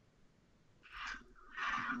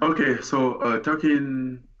 Okay, so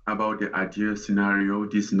talking about the ideal scenario,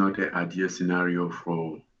 this is not the ideal scenario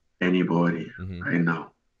for anybody right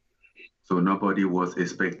now. So nobody was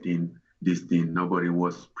expecting this thing. Nobody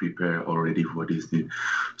was prepared already for this thing.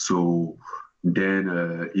 So then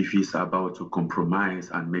if it's about to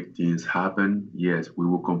compromise and make things happen, yes, we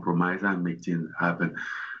will compromise and make things happen.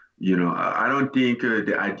 I don't think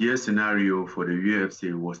the ideal scenario for the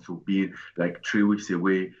UFC was to be like 3 weeks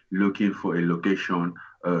away looking for a location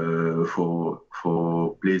for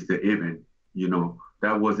place the event.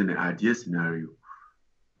 That wasn't the ideal scenario.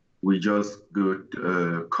 We just got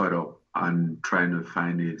caught up and trying to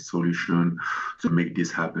find a solution to make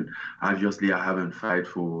this happen. Obviously, I haven't fight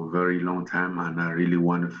for a very long time, and I really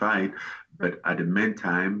want to fight. But at the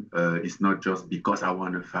meantime, it's not just because I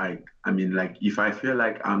want to fight. I mean, like, if I feel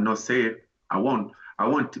like I'm not safe, I want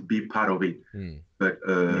to be part of it. But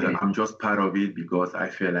I'm just part of it because I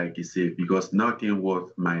feel like it's safe, because nothing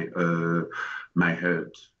worth my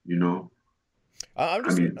hurt, you know? I'm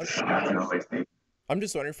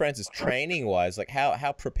just wondering, Francis, training-wise, like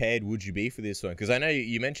how prepared would you be for this one? Because I know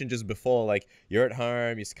you mentioned just before, like, you're at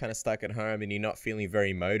home, you're kind of stuck at home, and you're not feeling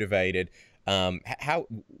very motivated.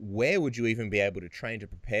 Where would you even be able to train to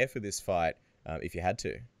prepare for this fight if you had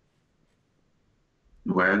to?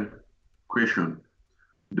 Well, question.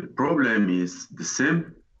 The problem is the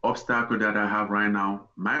same obstacle that I have right now.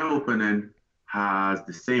 My opponent has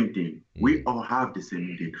the same thing. We all have the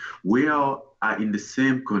same thing. We all are in the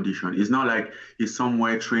same condition. It's not like he's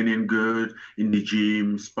somewhere training good in the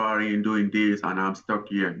gym, sparring, doing this, and I'm stuck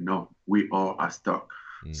here. No, we all are stuck.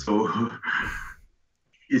 So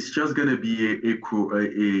it's just gonna be a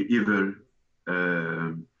evil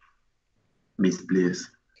misplaced.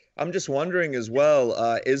 I'm just wondering as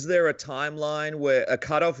well, is there a timeline where a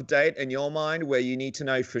cutoff date in your mind where you need to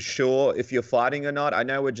know for sure if you're fighting or not? I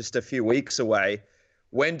know we're just a few weeks away.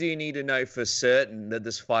 When do you need to know for certain that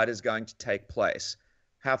this fight is going to take place?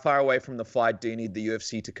 How far away from the fight do you need the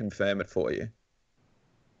UFC to confirm it for you?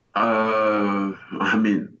 I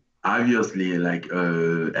mean, obviously, like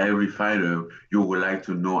every fighter, you would like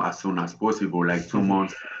to know as soon as possible, like 2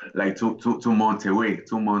 months, like two months away,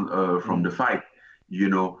 2 months from the fight, you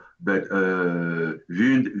know. But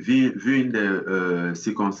viewing the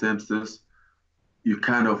circumstances, you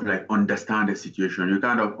kind of like understand the situation. You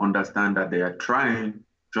kind of understand that they are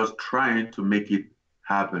just trying to make it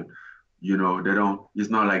happen. You know, they don't.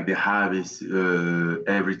 It's not like they have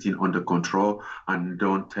everything under control and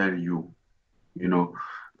don't tell you. You know,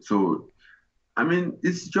 so I mean,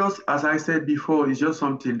 it's just, as I said before, it's just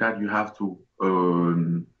something that you have to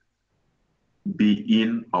be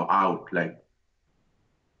in or out. Like,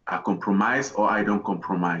 I compromise or I don't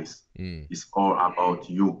compromise. It's all about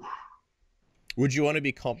you. Would you want to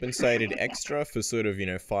be compensated extra for sort of,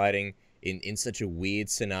 fighting in such a weird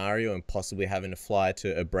scenario and possibly having to fly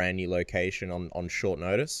to a brand new location on short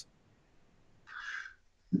notice?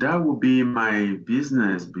 That would be my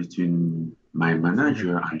business between my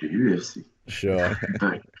manager and the UFC. Sure.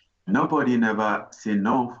 But nobody never say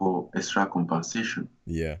no for extra compensation.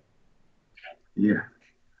 Yeah. Yeah.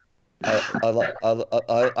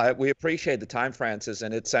 We appreciate the time, Francis,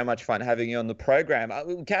 and it's so much fun having you on the program.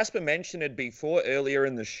 Casper mentioned it before earlier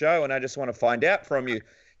in the show, and I just want to find out from you,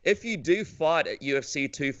 if you do fight at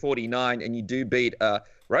UFC 249 and you do beat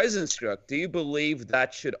Rozenstruik, do you believe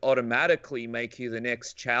that should automatically make you the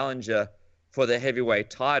next challenger for the heavyweight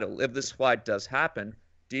title? If this fight does happen,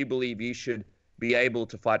 do you believe you should be able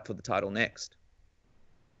to fight for the title next?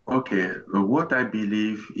 Okay, what I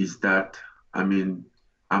believe is that, I mean,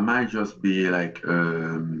 I might just be like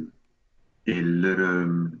a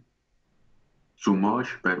little too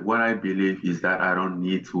much, but what I believe is that I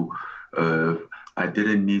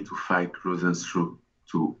didn't need to fight Rozenstruik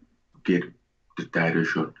to get the title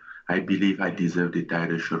shot. I believe I deserve the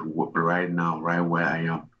title shot right now, right where I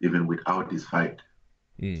am, even without this fight.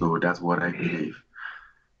 So that's what I believe.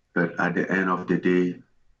 But at the end of the day,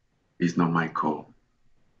 it's not my call.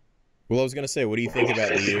 Well, I was going to say, what do you think about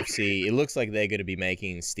the UFC? It looks like they're going to be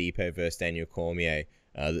making Stipe versus Daniel Cormier,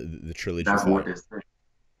 the trilogy. That's what they said.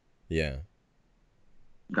 Yeah.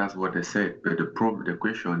 That's what they said. But the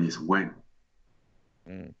question is when.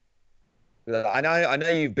 I know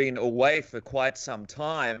you've been away for quite some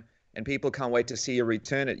time, and people can't wait to see your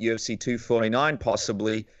return at UFC 249,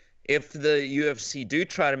 possibly. If the UFC do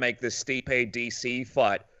try to make the Stipe DC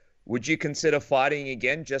fight, would you consider fighting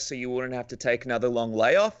again just so you wouldn't have to take another long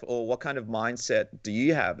layoff? Or what kind of mindset do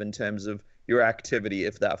you have in terms of your activity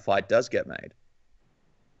if that fight does get made?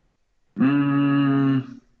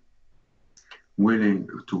 Willing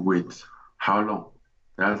to wait. How long?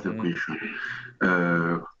 That's the question.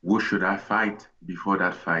 Who should I fight before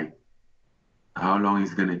that fight? How long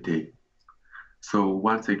is it going to take? So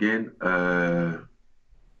once again, I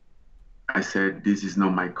said, this is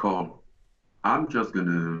not my call. I'm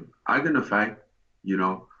gonna fight, you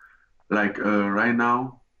know. Like right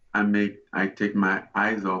now, I take my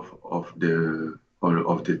eyes off the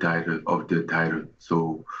title.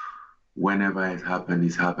 So whenever it happens,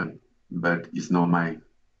 it's happened. But it's not my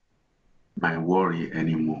worry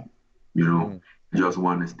anymore. You know, just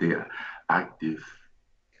want to stay active.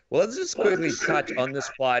 Well, let's just quickly touch on this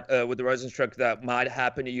fight with the Rozenstruik that might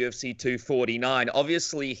happen at UFC 249.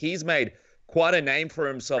 Obviously, he's made quite a name for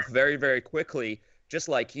himself very, very quickly, just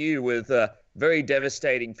like you, with very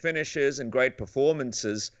devastating finishes and great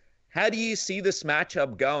performances. How do you see this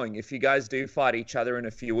matchup going if you guys do fight each other in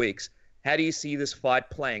a few weeks? How do you see this fight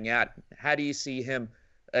playing out? How do you see him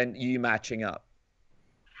and you matching up?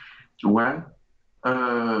 Well,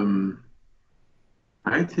 I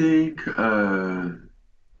think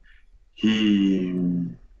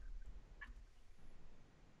he's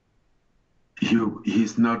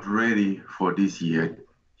not ready for this yet.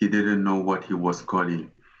 He didn't know what he was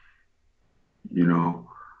calling, you know.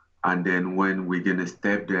 And then when we're gonna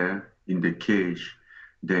step there in the cage,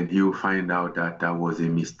 then he'll find out that that was a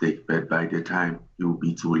mistake. But by the time, it will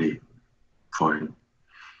be too late for him.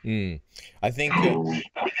 I think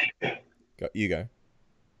you go.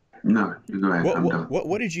 No, you go ahead. I'm done.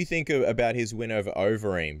 What did you think about his win over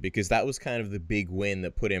Overeem? Because that was kind of the big win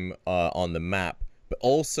that put him on the map. But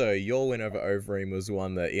also, your win over Overeem was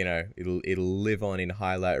one that, you know, it'll live on in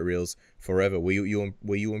highlight reels forever. Were you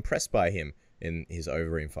impressed by him in his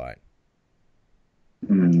Overeem fight?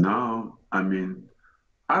 No, I mean,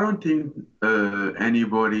 I don't think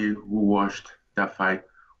anybody who watched that fight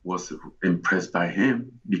was impressed by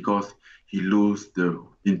him, because he lost the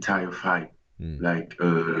entire fight. Like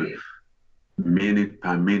minute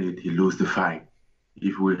per minute, he lose the fight.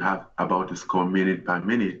 If we have about the score minute per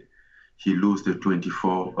minute, he lose the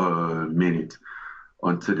 24 minutes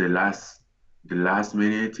until the last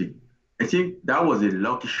minute. I think that was a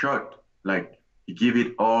lucky shot. Like, he gave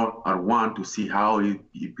it all at one to see how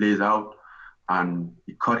he plays out, and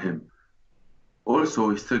he caught him.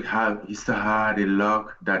 Also, he still had a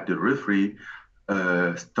luck that the referee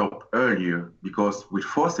stopped earlier, because with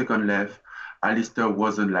 4 seconds left, Alistair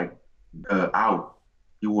wasn't like out.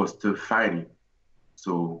 He was still fighting.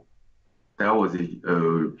 So that was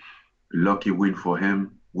a lucky win for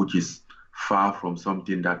him, which is far from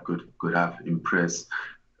something that could have impressed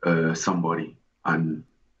somebody, and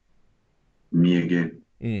me again.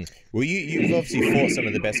 Well, you've obviously fought some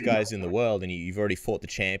of the best guys in the world, and you've already fought the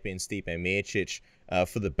champion, Stipe Miocic,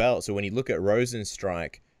 for the belt. So when you look at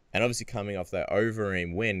Rozenstruik, and obviously coming off that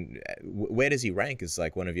Overeem win, where does he rank as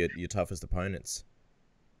like one of your toughest opponents?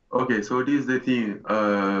 Okay, so this is the thing.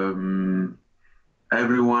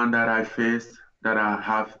 Everyone that I faced, that I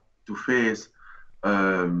have to face,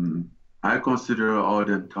 I consider all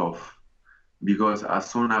them tough. Because as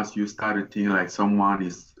soon as you start to think like someone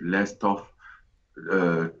is less tough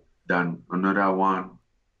than another one,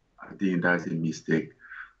 I think that's a mistake.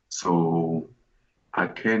 So I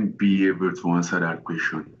can't be able to answer that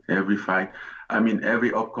question. Every fight,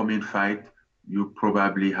 every upcoming fight, you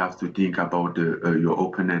probably have to think about your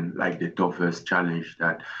opponent, like the toughest challenge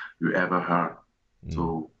that you ever heard.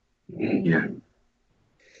 So, yeah.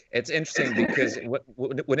 It's interesting because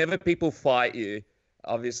whenever people fight you,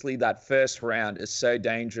 obviously that first round is so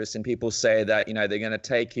dangerous, and people say that, you know, they're going to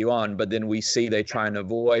take you on, but then we see they try and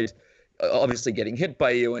avoid obviously getting hit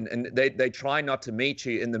by you, and they try not to meet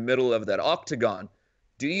you in the middle of that octagon.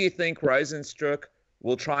 Do you think Rozenstruik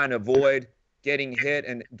will try and avoid getting hit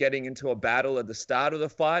and getting into a battle at the start of the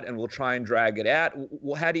fight, and will try and drag it out?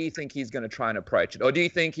 How do you think he's going to try and approach it? Or do you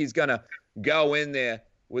think he's going to go in there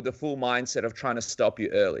with the full mindset of trying to stop you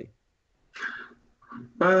early?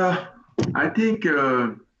 I think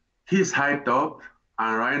he's hyped up,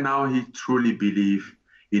 and right now he truly believes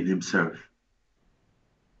in himself.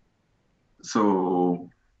 So,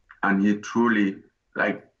 and he truly,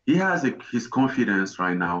 like, he has his confidence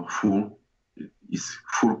right now full. It's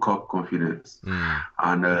full cup confidence.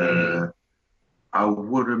 And I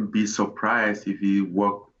wouldn't be surprised if he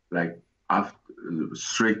walked like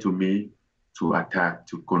straight to me to attack,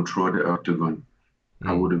 to control the octagon.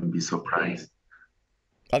 I wouldn't be surprised.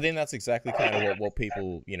 I think that's exactly kind of what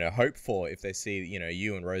people, you know, hope for if they see, you know,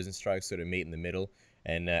 you and Rozenstruik sort of meet in the middle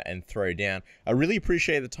and throw down. I really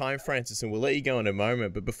appreciate the time, Francis, and we'll let you go in a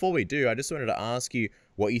moment. But before we do, I just wanted to ask you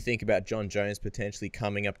what you think about Jon Jones potentially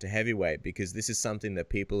coming up to heavyweight, because this is something that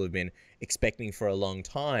people have been expecting for a long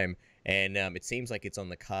time, and it seems like it's on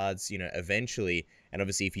the cards, you know, eventually. And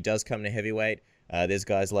obviously, if he does come to heavyweight, there's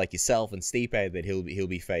guys like yourself and Stipe that he'll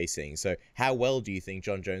be facing. So how well do you think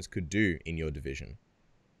Jon Jones could do in your division?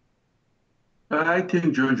 I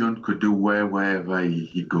think Jon Jones could do well wherever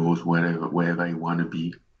he goes, wherever he want to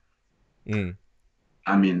be.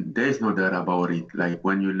 I mean, there's no doubt about it. Like,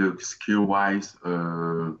 when you look skill-wise,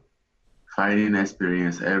 fighting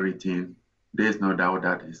experience, everything, there's no doubt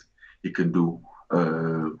that he can do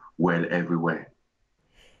well everywhere.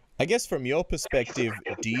 I guess from your perspective,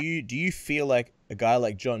 do you feel like a guy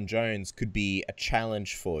like Jon Jones could be a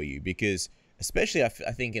challenge for you? Because especially I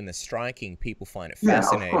think in the striking, people find it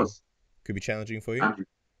fascinating. Yeah, of course. Could be challenging for you?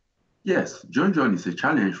 Yes, John is a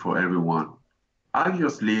challenge for everyone.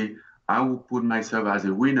 Obviously, I will put myself as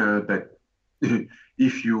a winner, but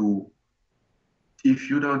if you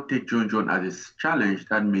don't take John as a challenge,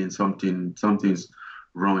 that means something's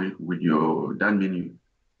wrong with your. That means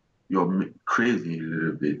you're crazy a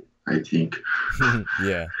little bit, I think.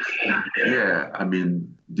 Yeah. Yeah, I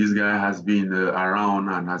mean, this guy has been around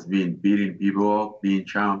and has been beating people up, being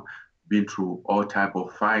champ, been through all type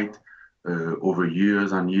of fight over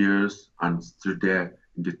years and years, and stood there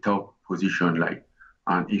in the top position. Like,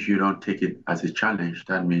 and if you don't take it as a challenge,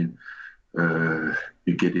 that means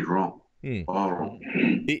you get it wrong. All wrong.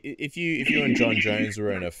 If you and John Jones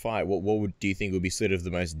were in a fight, do you think would be sort of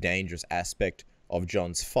the most dangerous aspect of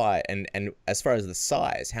John's fight? And as far as the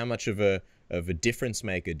size, how much of a difference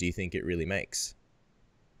maker do you think it really makes?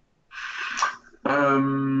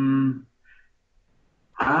 I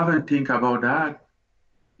haven't think about that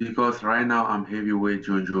because right now I'm heavyweight.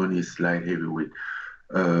 John is light heavyweight.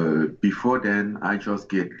 Before then, I just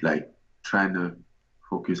get like trying to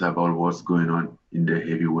focus about what's going on in the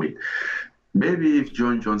heavyweight. Maybe if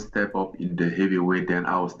John step up in the heavyweight, then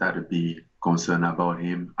I'll start to be concerned about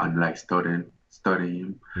him and like study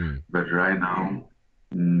him. But right now,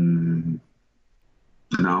 no,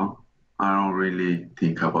 I don't really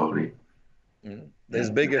think about it. There's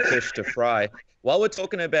bigger fish to fry. While we're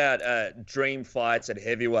talking about dream fights at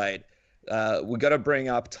heavyweight, we got to bring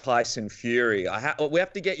up Tyson Fury. We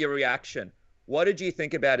have to get your reaction. What did you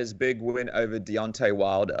think about his big win over Deontay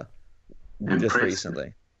Wilder just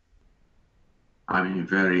recently? I mean,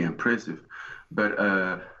 very impressive. But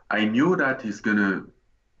I knew that he's gonna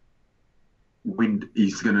win.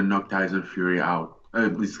 He's gonna knock Tyson Fury out.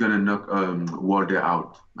 He's gonna knock Wilder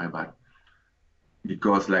out. My bad.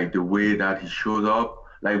 Because like the way that he showed up,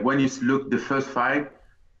 like when you look the first fight,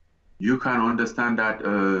 you can understand that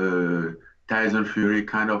Tyson Fury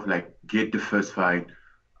kind of like get the first fight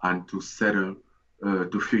and to settle,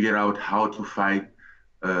 to figure out how to fight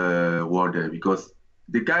Wilder, because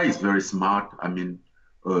the guy is very smart. I mean,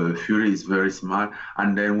 Fury is very smart.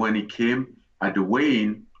 And then when he came at the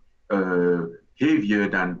weigh-in, heavier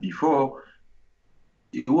than before,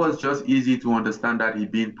 it was just easy to understand that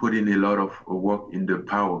he'd been putting a lot of work in the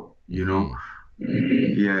power, you know?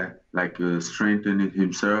 Yeah, like strengthening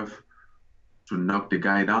himself to knock the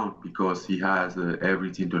guy down because he has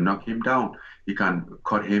everything to knock him down. He can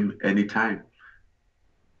cut him anytime.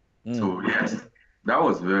 So yes, that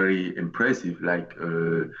was very impressive. Like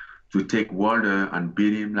to take Wilder and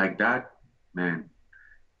beat him like that, man,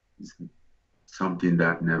 it's something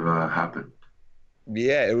that never happened.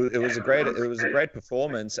 Yeah, it was a great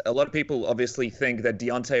performance. A lot of people obviously think that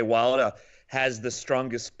Deontay Wilder has the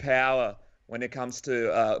strongest power when it comes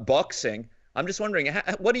to boxing. I'm just wondering,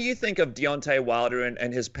 what do you think of Deontay Wilder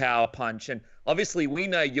and his power punch? And obviously, we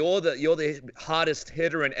know you're the hardest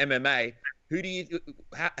hitter in MMA.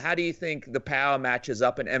 How do you think the power matches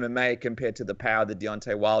up in MMA compared to the power that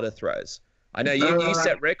Deontay Wilder throws? I know you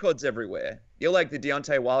set records everywhere. You're like the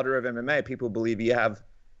Deontay Wilder of MMA. People believe you have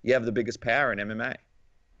the biggest power in MMA.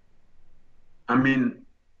 I mean,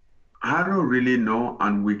 I don't really know,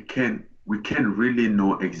 and we can't really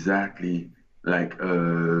know exactly like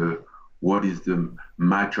what is the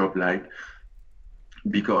matchup like,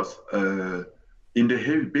 because in the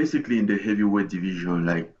heavyweight division,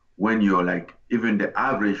 like when you're like even the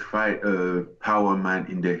average power man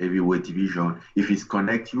in the heavyweight division, if it's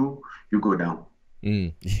connect you go down.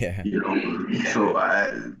 Yeah. You know, so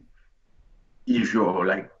if you're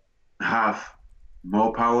like have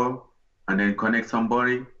more power and then connect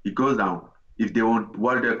somebody, it goes down. If they want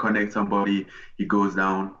Wilder connect somebody, it goes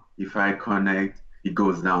down. If I connect, it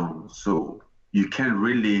goes down. So you can't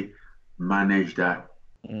really manage that.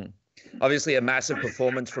 Obviously, a massive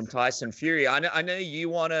performance from Tyson Fury. I know you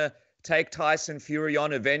want to take Tyson Fury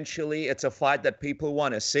on eventually. It's a fight that people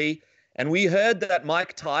want to see. And we heard that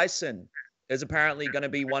Mike Tyson is apparently going to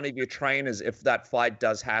be one of your trainers if that fight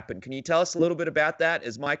does happen. Can you tell us a little bit about that?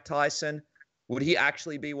 Would he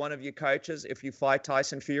actually be one of your coaches if you fight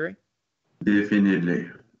Tyson Fury? Definitely.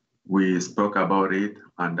 We spoke about it,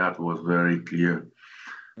 and that was very clear.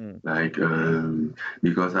 Like,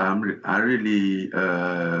 because I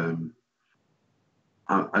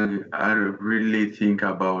really think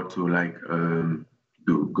about to like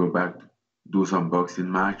go back, do some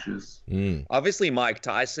boxing matches. Obviously, Mike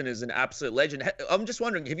Tyson is an absolute legend. I'm just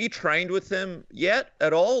wondering, have you trained with him yet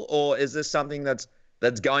at all, or is this something that's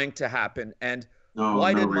going to happen? And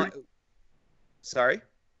why did Mike? Sorry.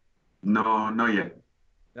 No, not yet.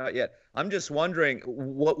 Not yet. I'm just wondering,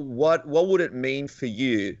 what would it mean for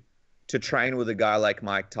you to train with a guy like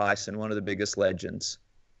Mike Tyson, one of the biggest legends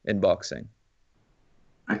in boxing?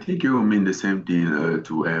 I think it will mean the same thing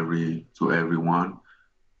to everyone.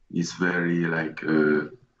 It's very like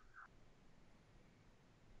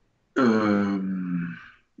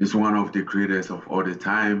it's one of the greatest of all the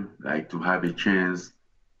time. Like to have a chance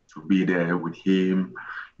to be there with him,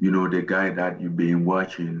 you know, the guy that you've been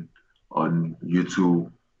watching on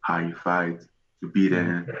YouTube, how he fights, to be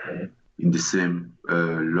there in the same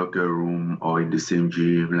locker room or in the same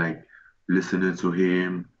gym, like listening to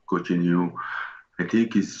him, coaching you. I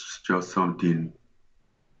think it's just something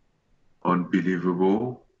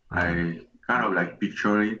unbelievable. I kind of like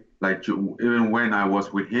picture it. Like even when I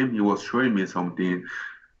was with him, he was showing me something,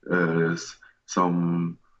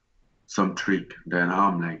 some trick. Then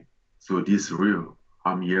I'm like, so this is real.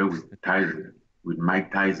 I'm here with Tyson, with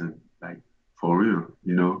Mike Tyson, like for real,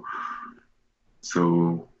 you know.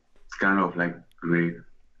 So it's kind of like great.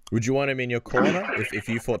 Would you want him in your corner if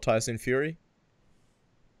you fought Tyson Fury?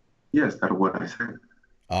 Yes, that's what I said.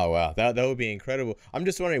 Oh wow, that would be incredible. I'm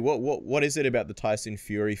just wondering, what is it about the Tyson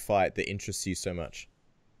Fury fight that interests you so much?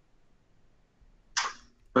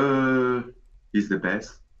 He's the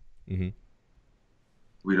best. Mm-hmm.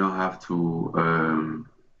 We don't have to.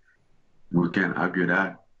 We can argue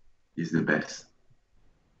that he's the best.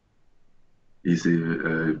 He's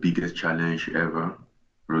the biggest challenge ever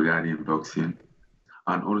regarding boxing.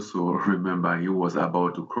 And also remember, he was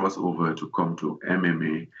about to cross over to come to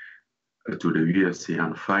MMA, to the UFC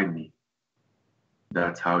and fight me.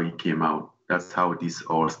 That's how he came out. That's how this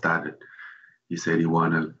all started. He said he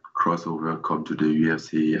wanted cross over, come to the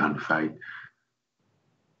UFC and fight.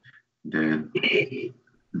 Then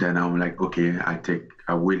I'm like, okay,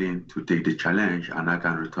 I'm willing to take the challenge and I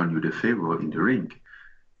can return you the favor in the ring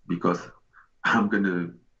because I'm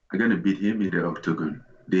gonna beat him in the octagon,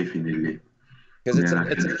 definitely. Because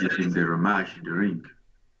it's give him the rematch in the ring.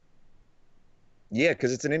 Yeah,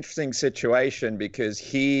 because it's an interesting situation because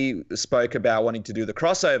he spoke about wanting to do the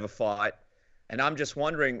crossover fight. And I'm just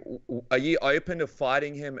wondering, are you open to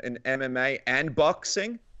fighting him in MMA and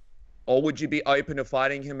boxing? Or would you be open to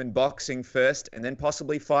fighting him in boxing first and then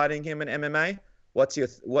possibly fighting him in MMA? What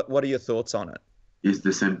are your thoughts on it? It's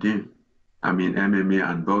the same thing. I mean, MMA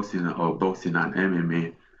and boxing or boxing and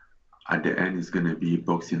MMA, at the end, it's going to be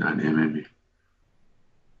boxing and MMA.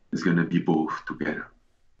 It's going to be both together.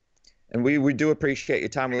 And we do appreciate your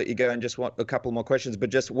time. We'll let you go and just want a couple more questions. But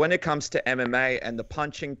just when it comes to MMA and the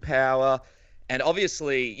punching power and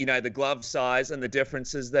obviously, you know, the glove size and the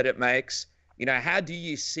differences that it makes, you know, how do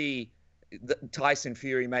you see Tyson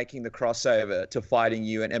Fury making the crossover to fighting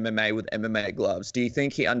you in MMA with MMA gloves? Do you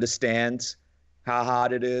think he understands how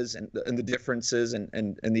hard it is and the differences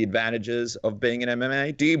and the advantages of being in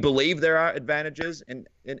MMA? Do you believe there are advantages in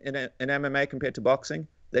MMA compared to boxing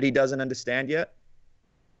that he doesn't understand yet?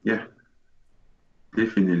 Yeah,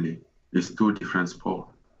 definitely. It's two different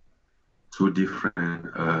sports, two different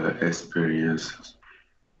experiences.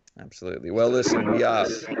 Absolutely. Well, listen, we are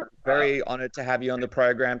very honored to have you on the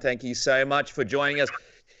program. Thank you so much for joining us.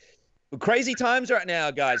 Crazy times right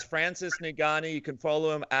now, guys. Francis Ngannou, you can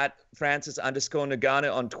follow him at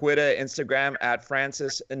Francis_Ngannou on Twitter, Instagram at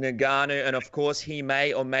Francis Ngannou. And of course, he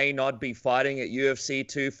may or may not be fighting at UFC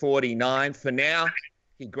 249. For now,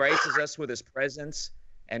 he graces us with his presence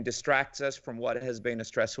and distracts us from what has been a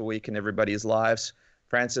stressful week in everybody's lives.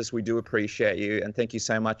 Francis, we do appreciate you, and thank you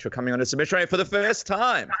so much for coming on to Submission Radio for the first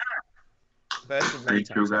time.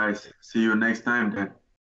 Thank you, guys. See you next time, then.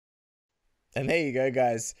 And there you go,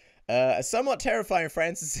 guys. A somewhat terrifying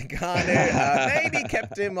Francis Ngannou. Maybe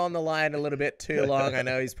kept him on the line a little bit too long. I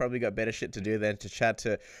know he's probably got better shit to do than to chat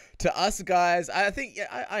to us guys. I think,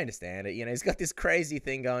 yeah, I understand it. You know, he's got this crazy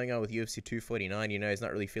thing going on with UFC 249. You know, he's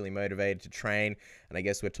not really feeling motivated to train. And I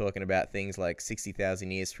guess we're talking about things like 60,000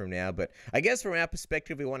 years from now. But I guess from our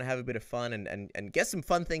perspective, we want to have a bit of fun and get some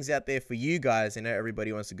fun things out there for you guys. You know,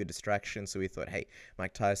 everybody wants a good distraction. So we thought, hey,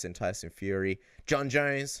 Mike Tyson, Tyson Fury, John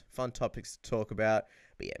Jones, fun topics to talk about.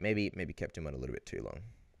 But yeah, maybe kept him on a little bit too long.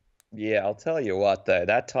 Yeah, I'll tell you what though,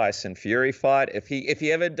 that Tyson Fury fight, if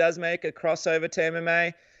he ever does make a crossover to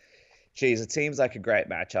MMA, geez, it seems like a great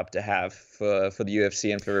matchup to have for the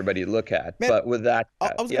UFC and for everybody to look at. Man, but with that,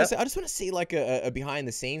 I was gonna say, I just want to see like a behind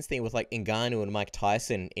the scenes thing with like Ngannou and Mike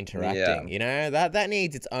Tyson interacting. Yeah. You know, that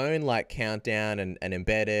needs its own like countdown and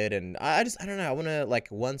embedded. And I don't know. I want to like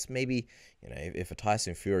once maybe, you know, if a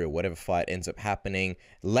Tyson Fury or whatever fight ends up happening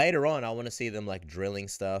later on, I want to see them like drilling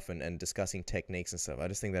stuff and discussing techniques and stuff. I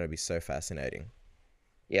just think that would be so fascinating.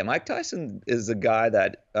 Yeah, Mike Tyson is a guy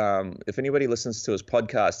that, if anybody listens to his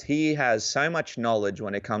podcast, he has so much knowledge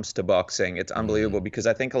when it comes to boxing. It's unbelievable because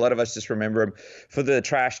I think a lot of us just remember him for the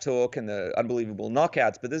trash talk and the unbelievable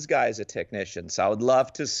knockouts, but this guy is a technician. So I would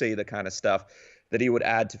love to see the kind of stuff that he would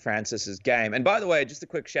add to Francis's game. And by the way, just a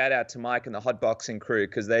quick shout out to Mike and the Hot Boxing crew,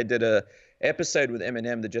 because they did a episode with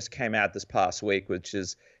Eminem that just came out this past week, which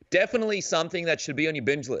is definitely something that should be on your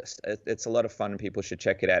binge list. It's a lot of fun and people should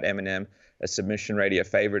check it out. Eminem, a Submission Radio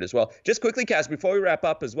favorite as well. Just quickly, Cass, before we wrap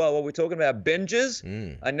up as well, while we're talking about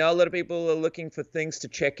binges, I know a lot of people are looking for things to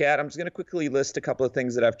check out. I'm just going to quickly list a couple of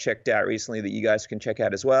things that I've checked out recently that you guys can check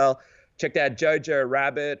out as well. Checked out Jojo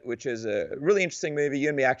Rabbit, which is a really interesting movie. You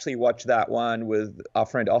and me actually watched that one with our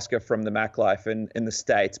friend Oscar from the Mac Life in the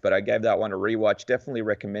States, but I gave that one a rewatch. Definitely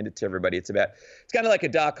recommend it to everybody. It's kind of like a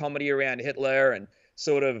dark comedy around Hitler and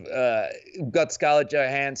sort of got Scarlett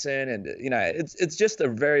Johansson, and it's just a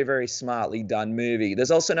very, very smartly done movie.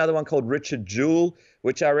 There's also another one called Richard Jewell,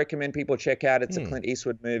 which I recommend people check out. It's a Clint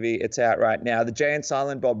Eastwood movie. It's out right now. The Jay and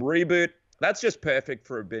Silent Bob reboot. That's just perfect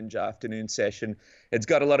for a binge afternoon session. It's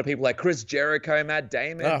got a lot of people like Chris Jericho, Matt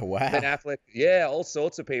Damon, Ben Affleck. Yeah, all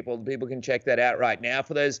sorts of people. People can check that out right now.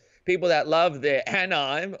 For those people that love their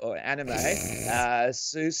anime,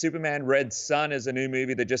 Superman Red Sun is a new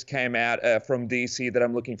movie that just came out from DC that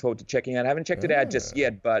I'm looking forward to checking out. I haven't checked it out just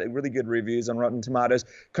yet, but really good reviews on Rotten Tomatoes.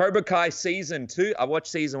 Cobra Kai Season 2. I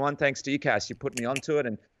watched Season 1 thanks to you, Cass. You put me onto it.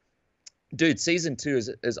 And, dude, Season 2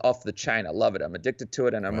 is off the chain. I love it. I'm addicted to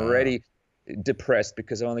it, and I'm already depressed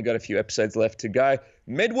because I've only got a few episodes left to go.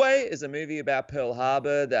 Midway is a movie about Pearl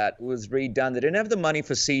Harbor that was redone. They didn't have the money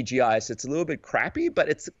for CGI, so it's a little bit crappy, but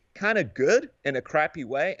it's kind of good in a crappy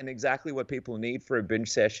way and exactly what people need for a binge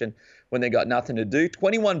session when they got nothing to do.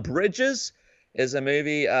 21 Bridges is a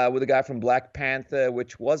movie with a guy from Black Panther,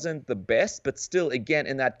 which wasn't the best, but still, again,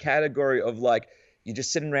 in that category of like, you're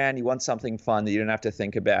just sitting around, you want something fun that you don't have to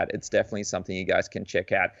think about. It's definitely something you guys can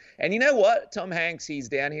check out. And you know what? Tom Hanks, he's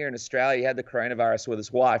down here in Australia. He had the coronavirus with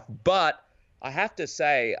his wife. But I have to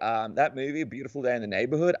say, that movie, Beautiful Day in the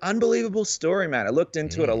Neighborhood, unbelievable story, man. I looked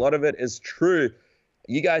into it. A lot of it is true.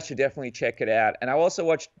 You guys should definitely check it out. And I also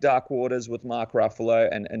watched Dark Waters with Mark Ruffalo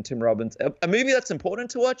and Tim Robbins. A movie that's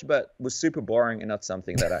important to watch, but was super boring and not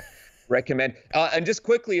something that I recommend. And just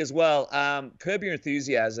quickly as well, Curb Your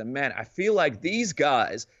Enthusiasm, man, I feel like these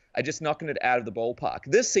guys are just knocking it out of the ballpark.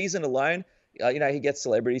 This season alone, he gets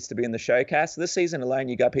celebrities to be in the showcast. This season alone,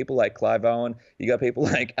 you got people like Clive Owen, you got people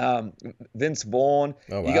like Vince Vaughn,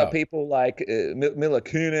 you got people like Mila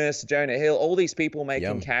Kunis, Jonah Hill, all these people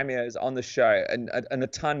making cameos on the show, and a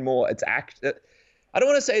ton more. I don't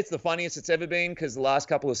want to say it's the funniest it's ever been because the last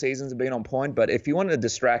couple of seasons have been on point, but if you want a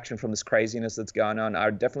distraction from this craziness that's going on, I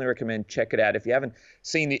would definitely recommend check it out. If you haven't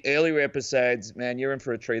seen the earlier episodes, man, you're in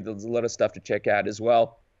for a treat. There's a lot of stuff to check out as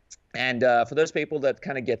well. And for those people that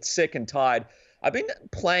kind of get sick and tired, I've been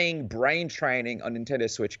playing Brain Training on Nintendo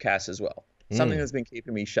Switch Cass as well. Something that's been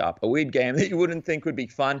keeping me sharp. A weird game that you wouldn't think would be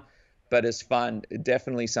fun, but it's fun.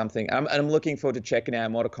 Definitely something. I'm looking forward to checking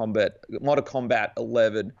out Mortal Kombat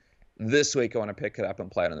 11 this week. I want to pick it up and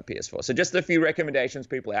play it on the PS4. So just a few recommendations,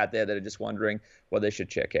 people out there that are just wondering what they should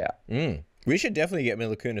check out. We should definitely get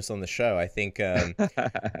Mila Kunis on the show. I think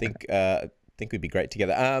we'd be great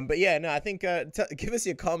together. But yeah, no, I think give us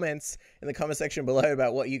your comments in the comment section below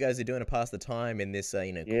about what you guys are doing to pass the time in this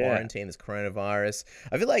quarantine, this coronavirus.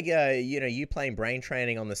 I feel like you playing Brain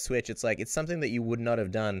Training on the Switch, it's something that you would not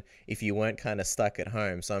have done if you weren't kind of stuck at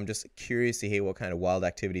home. So I'm just curious to hear what kind of wild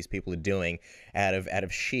activities people are doing out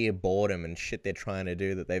of sheer boredom and shit they're trying to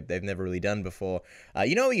do that they've never really done before.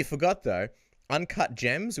 You know what you forgot though? Uncut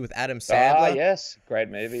Gems with Adam Sandler. Ah, yes. Great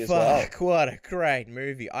movie as well. What a great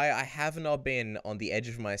movie. I have not been on the edge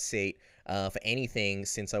of my seat for anything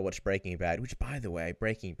since I watched Breaking Bad, which, by the way,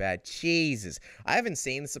 Breaking Bad, Jesus. I haven't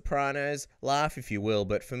seen The Sopranos, laugh if you will,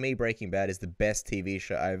 but for me, Breaking Bad is the best TV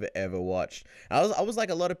show I've ever watched. I was like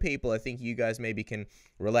a lot of people, I think you guys maybe can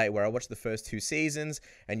relate, where I watched the first 2 seasons,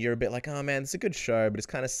 and you're a bit like, oh man, it's a good show, but it's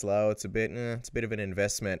kind of slow, it's a bit of an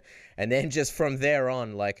investment. And then just from there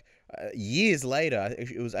on, years later,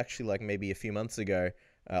 it was actually like maybe a few months ago,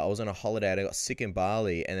 I was on a holiday and I got sick in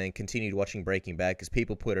Bali and then continued watching Breaking Bad because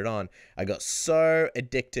people put it on. I got so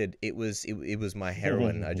addicted. It was my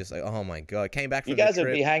heroin. I just oh my God. Came back from You guys the would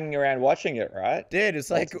trip. be hanging around watching it, right? Dude,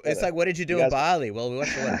 it's like what did you do in Bali? Well, we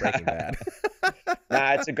watched a lot of Breaking Bad.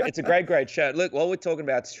 Nah, it's a great show. Look, while we're talking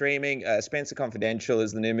about streaming, Spencer Confidential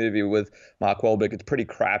is the new movie with Mark Wahlberg. It's pretty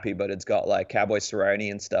crappy, but it's got like Cowboy Cerrone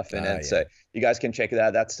and stuff in it. Yeah. So you guys can check it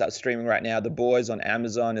out. That's streaming right now. The Boys on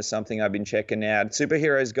Amazon is something I've been checking out.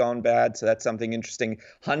 Superheroes Gone Bad, so that's something interesting.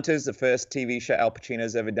 Hunters, the first TV show Al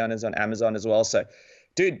Pacino's ever done, is on Amazon as well. So,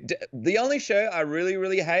 dude, the only show I really,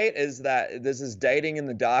 really hate is that there's this Dating in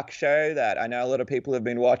the Dark show that I know a lot of people have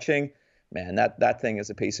been watching. Man, that thing is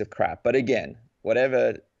a piece of crap. But again,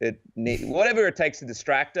 whatever it takes to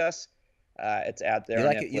distract us, It's out there. You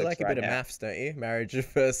on like Netflix it? You like a right bit of now. maths, don't you? Marriage at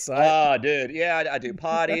first sight. Oh, dude. Yeah, I do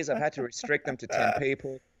parties. I've had to restrict them to 10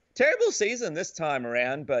 people. Terrible season this time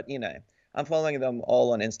around, but, you know, I'm following them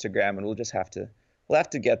all on Instagram, and we'll have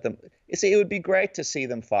to get them. You see, it would be great to see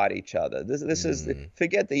them fight each other. This is,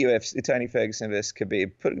 forget the UFC, Tony Ferguson versus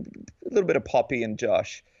Khabib. Put a little bit of Poppy and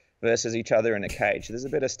Josh versus each other in a cage. There's a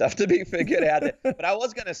bit of stuff to be figured out there. But I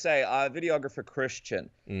was going to say, videographer Christian,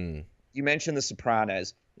 you mentioned The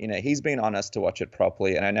Sopranos. You know, he's been on us to watch it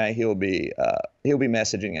properly, and I know he'll be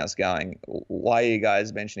messaging us going, why are you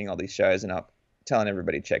guys mentioning all these shows and not telling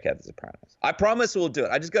everybody to check out The Sopranos? I promise we'll do it.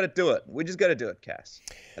 I just got to do it. We just got to do it, Cass.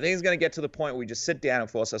 I think it's going to get to the point where we just sit down and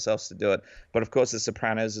force ourselves to do it. But of course, The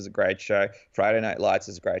Sopranos is a great show. Friday Night Lights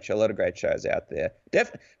is a great show. A lot of great shows out there.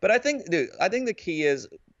 But I think the key is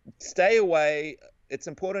stay away. It's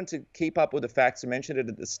important to keep up with the facts. I mentioned it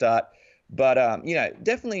at the start. But, you know,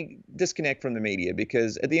 definitely disconnect from the media,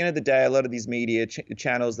 because at the end of the day, a lot of these media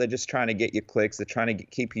channels, they're just trying to get your clicks. They're trying to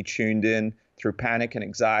keep you tuned in through panic and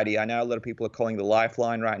anxiety. I know a lot of people are calling the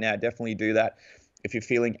lifeline right now. Definitely do that if you're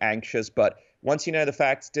feeling anxious. But once you know the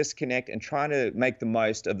facts, disconnect and try to make the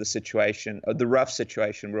most of the situation, of the rough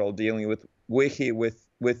situation we're all dealing with. We're here with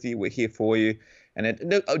you. We're here for you.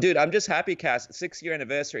 And dude, I'm just happy, Cass. 6-year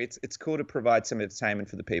anniversary. It's cool to provide some entertainment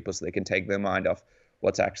for the people so they can take their mind off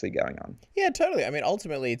what's actually going on. Yeah, totally. I mean,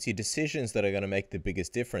 ultimately, it's your decisions that are going to make the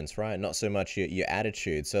biggest difference, right? Not so much your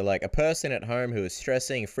attitude. So, like, a person at home who is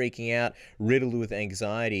stressing, freaking out, riddled with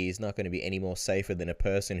anxiety is not going to be any more safer than a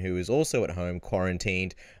person who is also at home,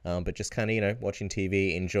 quarantined, but just kind of, you know, watching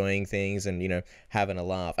TV, enjoying things, and, you know, having a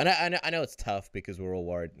laugh. And I know it's tough because we're all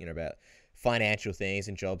worried, you know, about financial things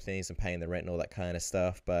and job things and paying the rent and all that kind of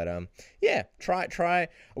stuff. But yeah, try.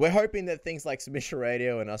 We're hoping that things like Submission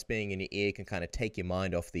Radio and us being in your ear can kind of take your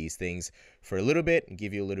mind off these things for a little bit and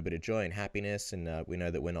give you a little bit of joy and happiness. And we know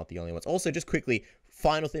that we're not the only ones. Also, just quickly,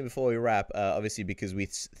 final thing before we wrap, obviously, because we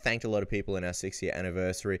thanked a lot of people in our 6-year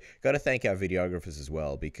anniversary, got to thank our videographers as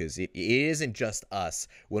well, because it isn't just us.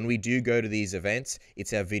 When we do go to these events,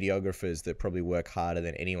 it's our videographers that probably work harder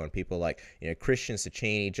than anyone. People like, you know, Christian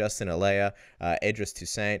Cicchini, Justin Alea, Edris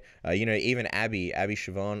Toussaint, you know, even Abby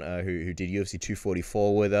Chavon, who did UFC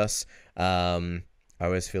 244 with us. I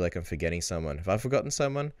always feel like I'm forgetting someone. Have I forgotten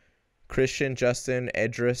someone? Christian, Justin,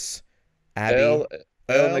 Edris, Abby.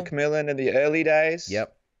 Earl McMillan in the early days.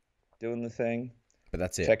 Yep. Doing the thing. But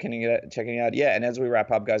that's it. Checking it out. Yeah, and as we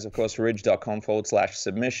wrap up, guys, of course,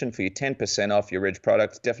 ridge.com/submission for your 10% off your Ridge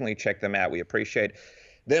products. Definitely check them out. We appreciate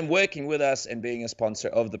them working with us and being a sponsor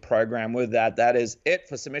of the program. With that is it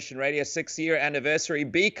for Submission Radio 6-year anniversary.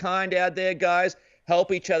 Be kind out there, guys.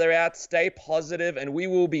 Help each other out. Stay positive, and we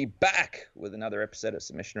will be back with another episode of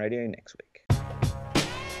Submission Radio next week.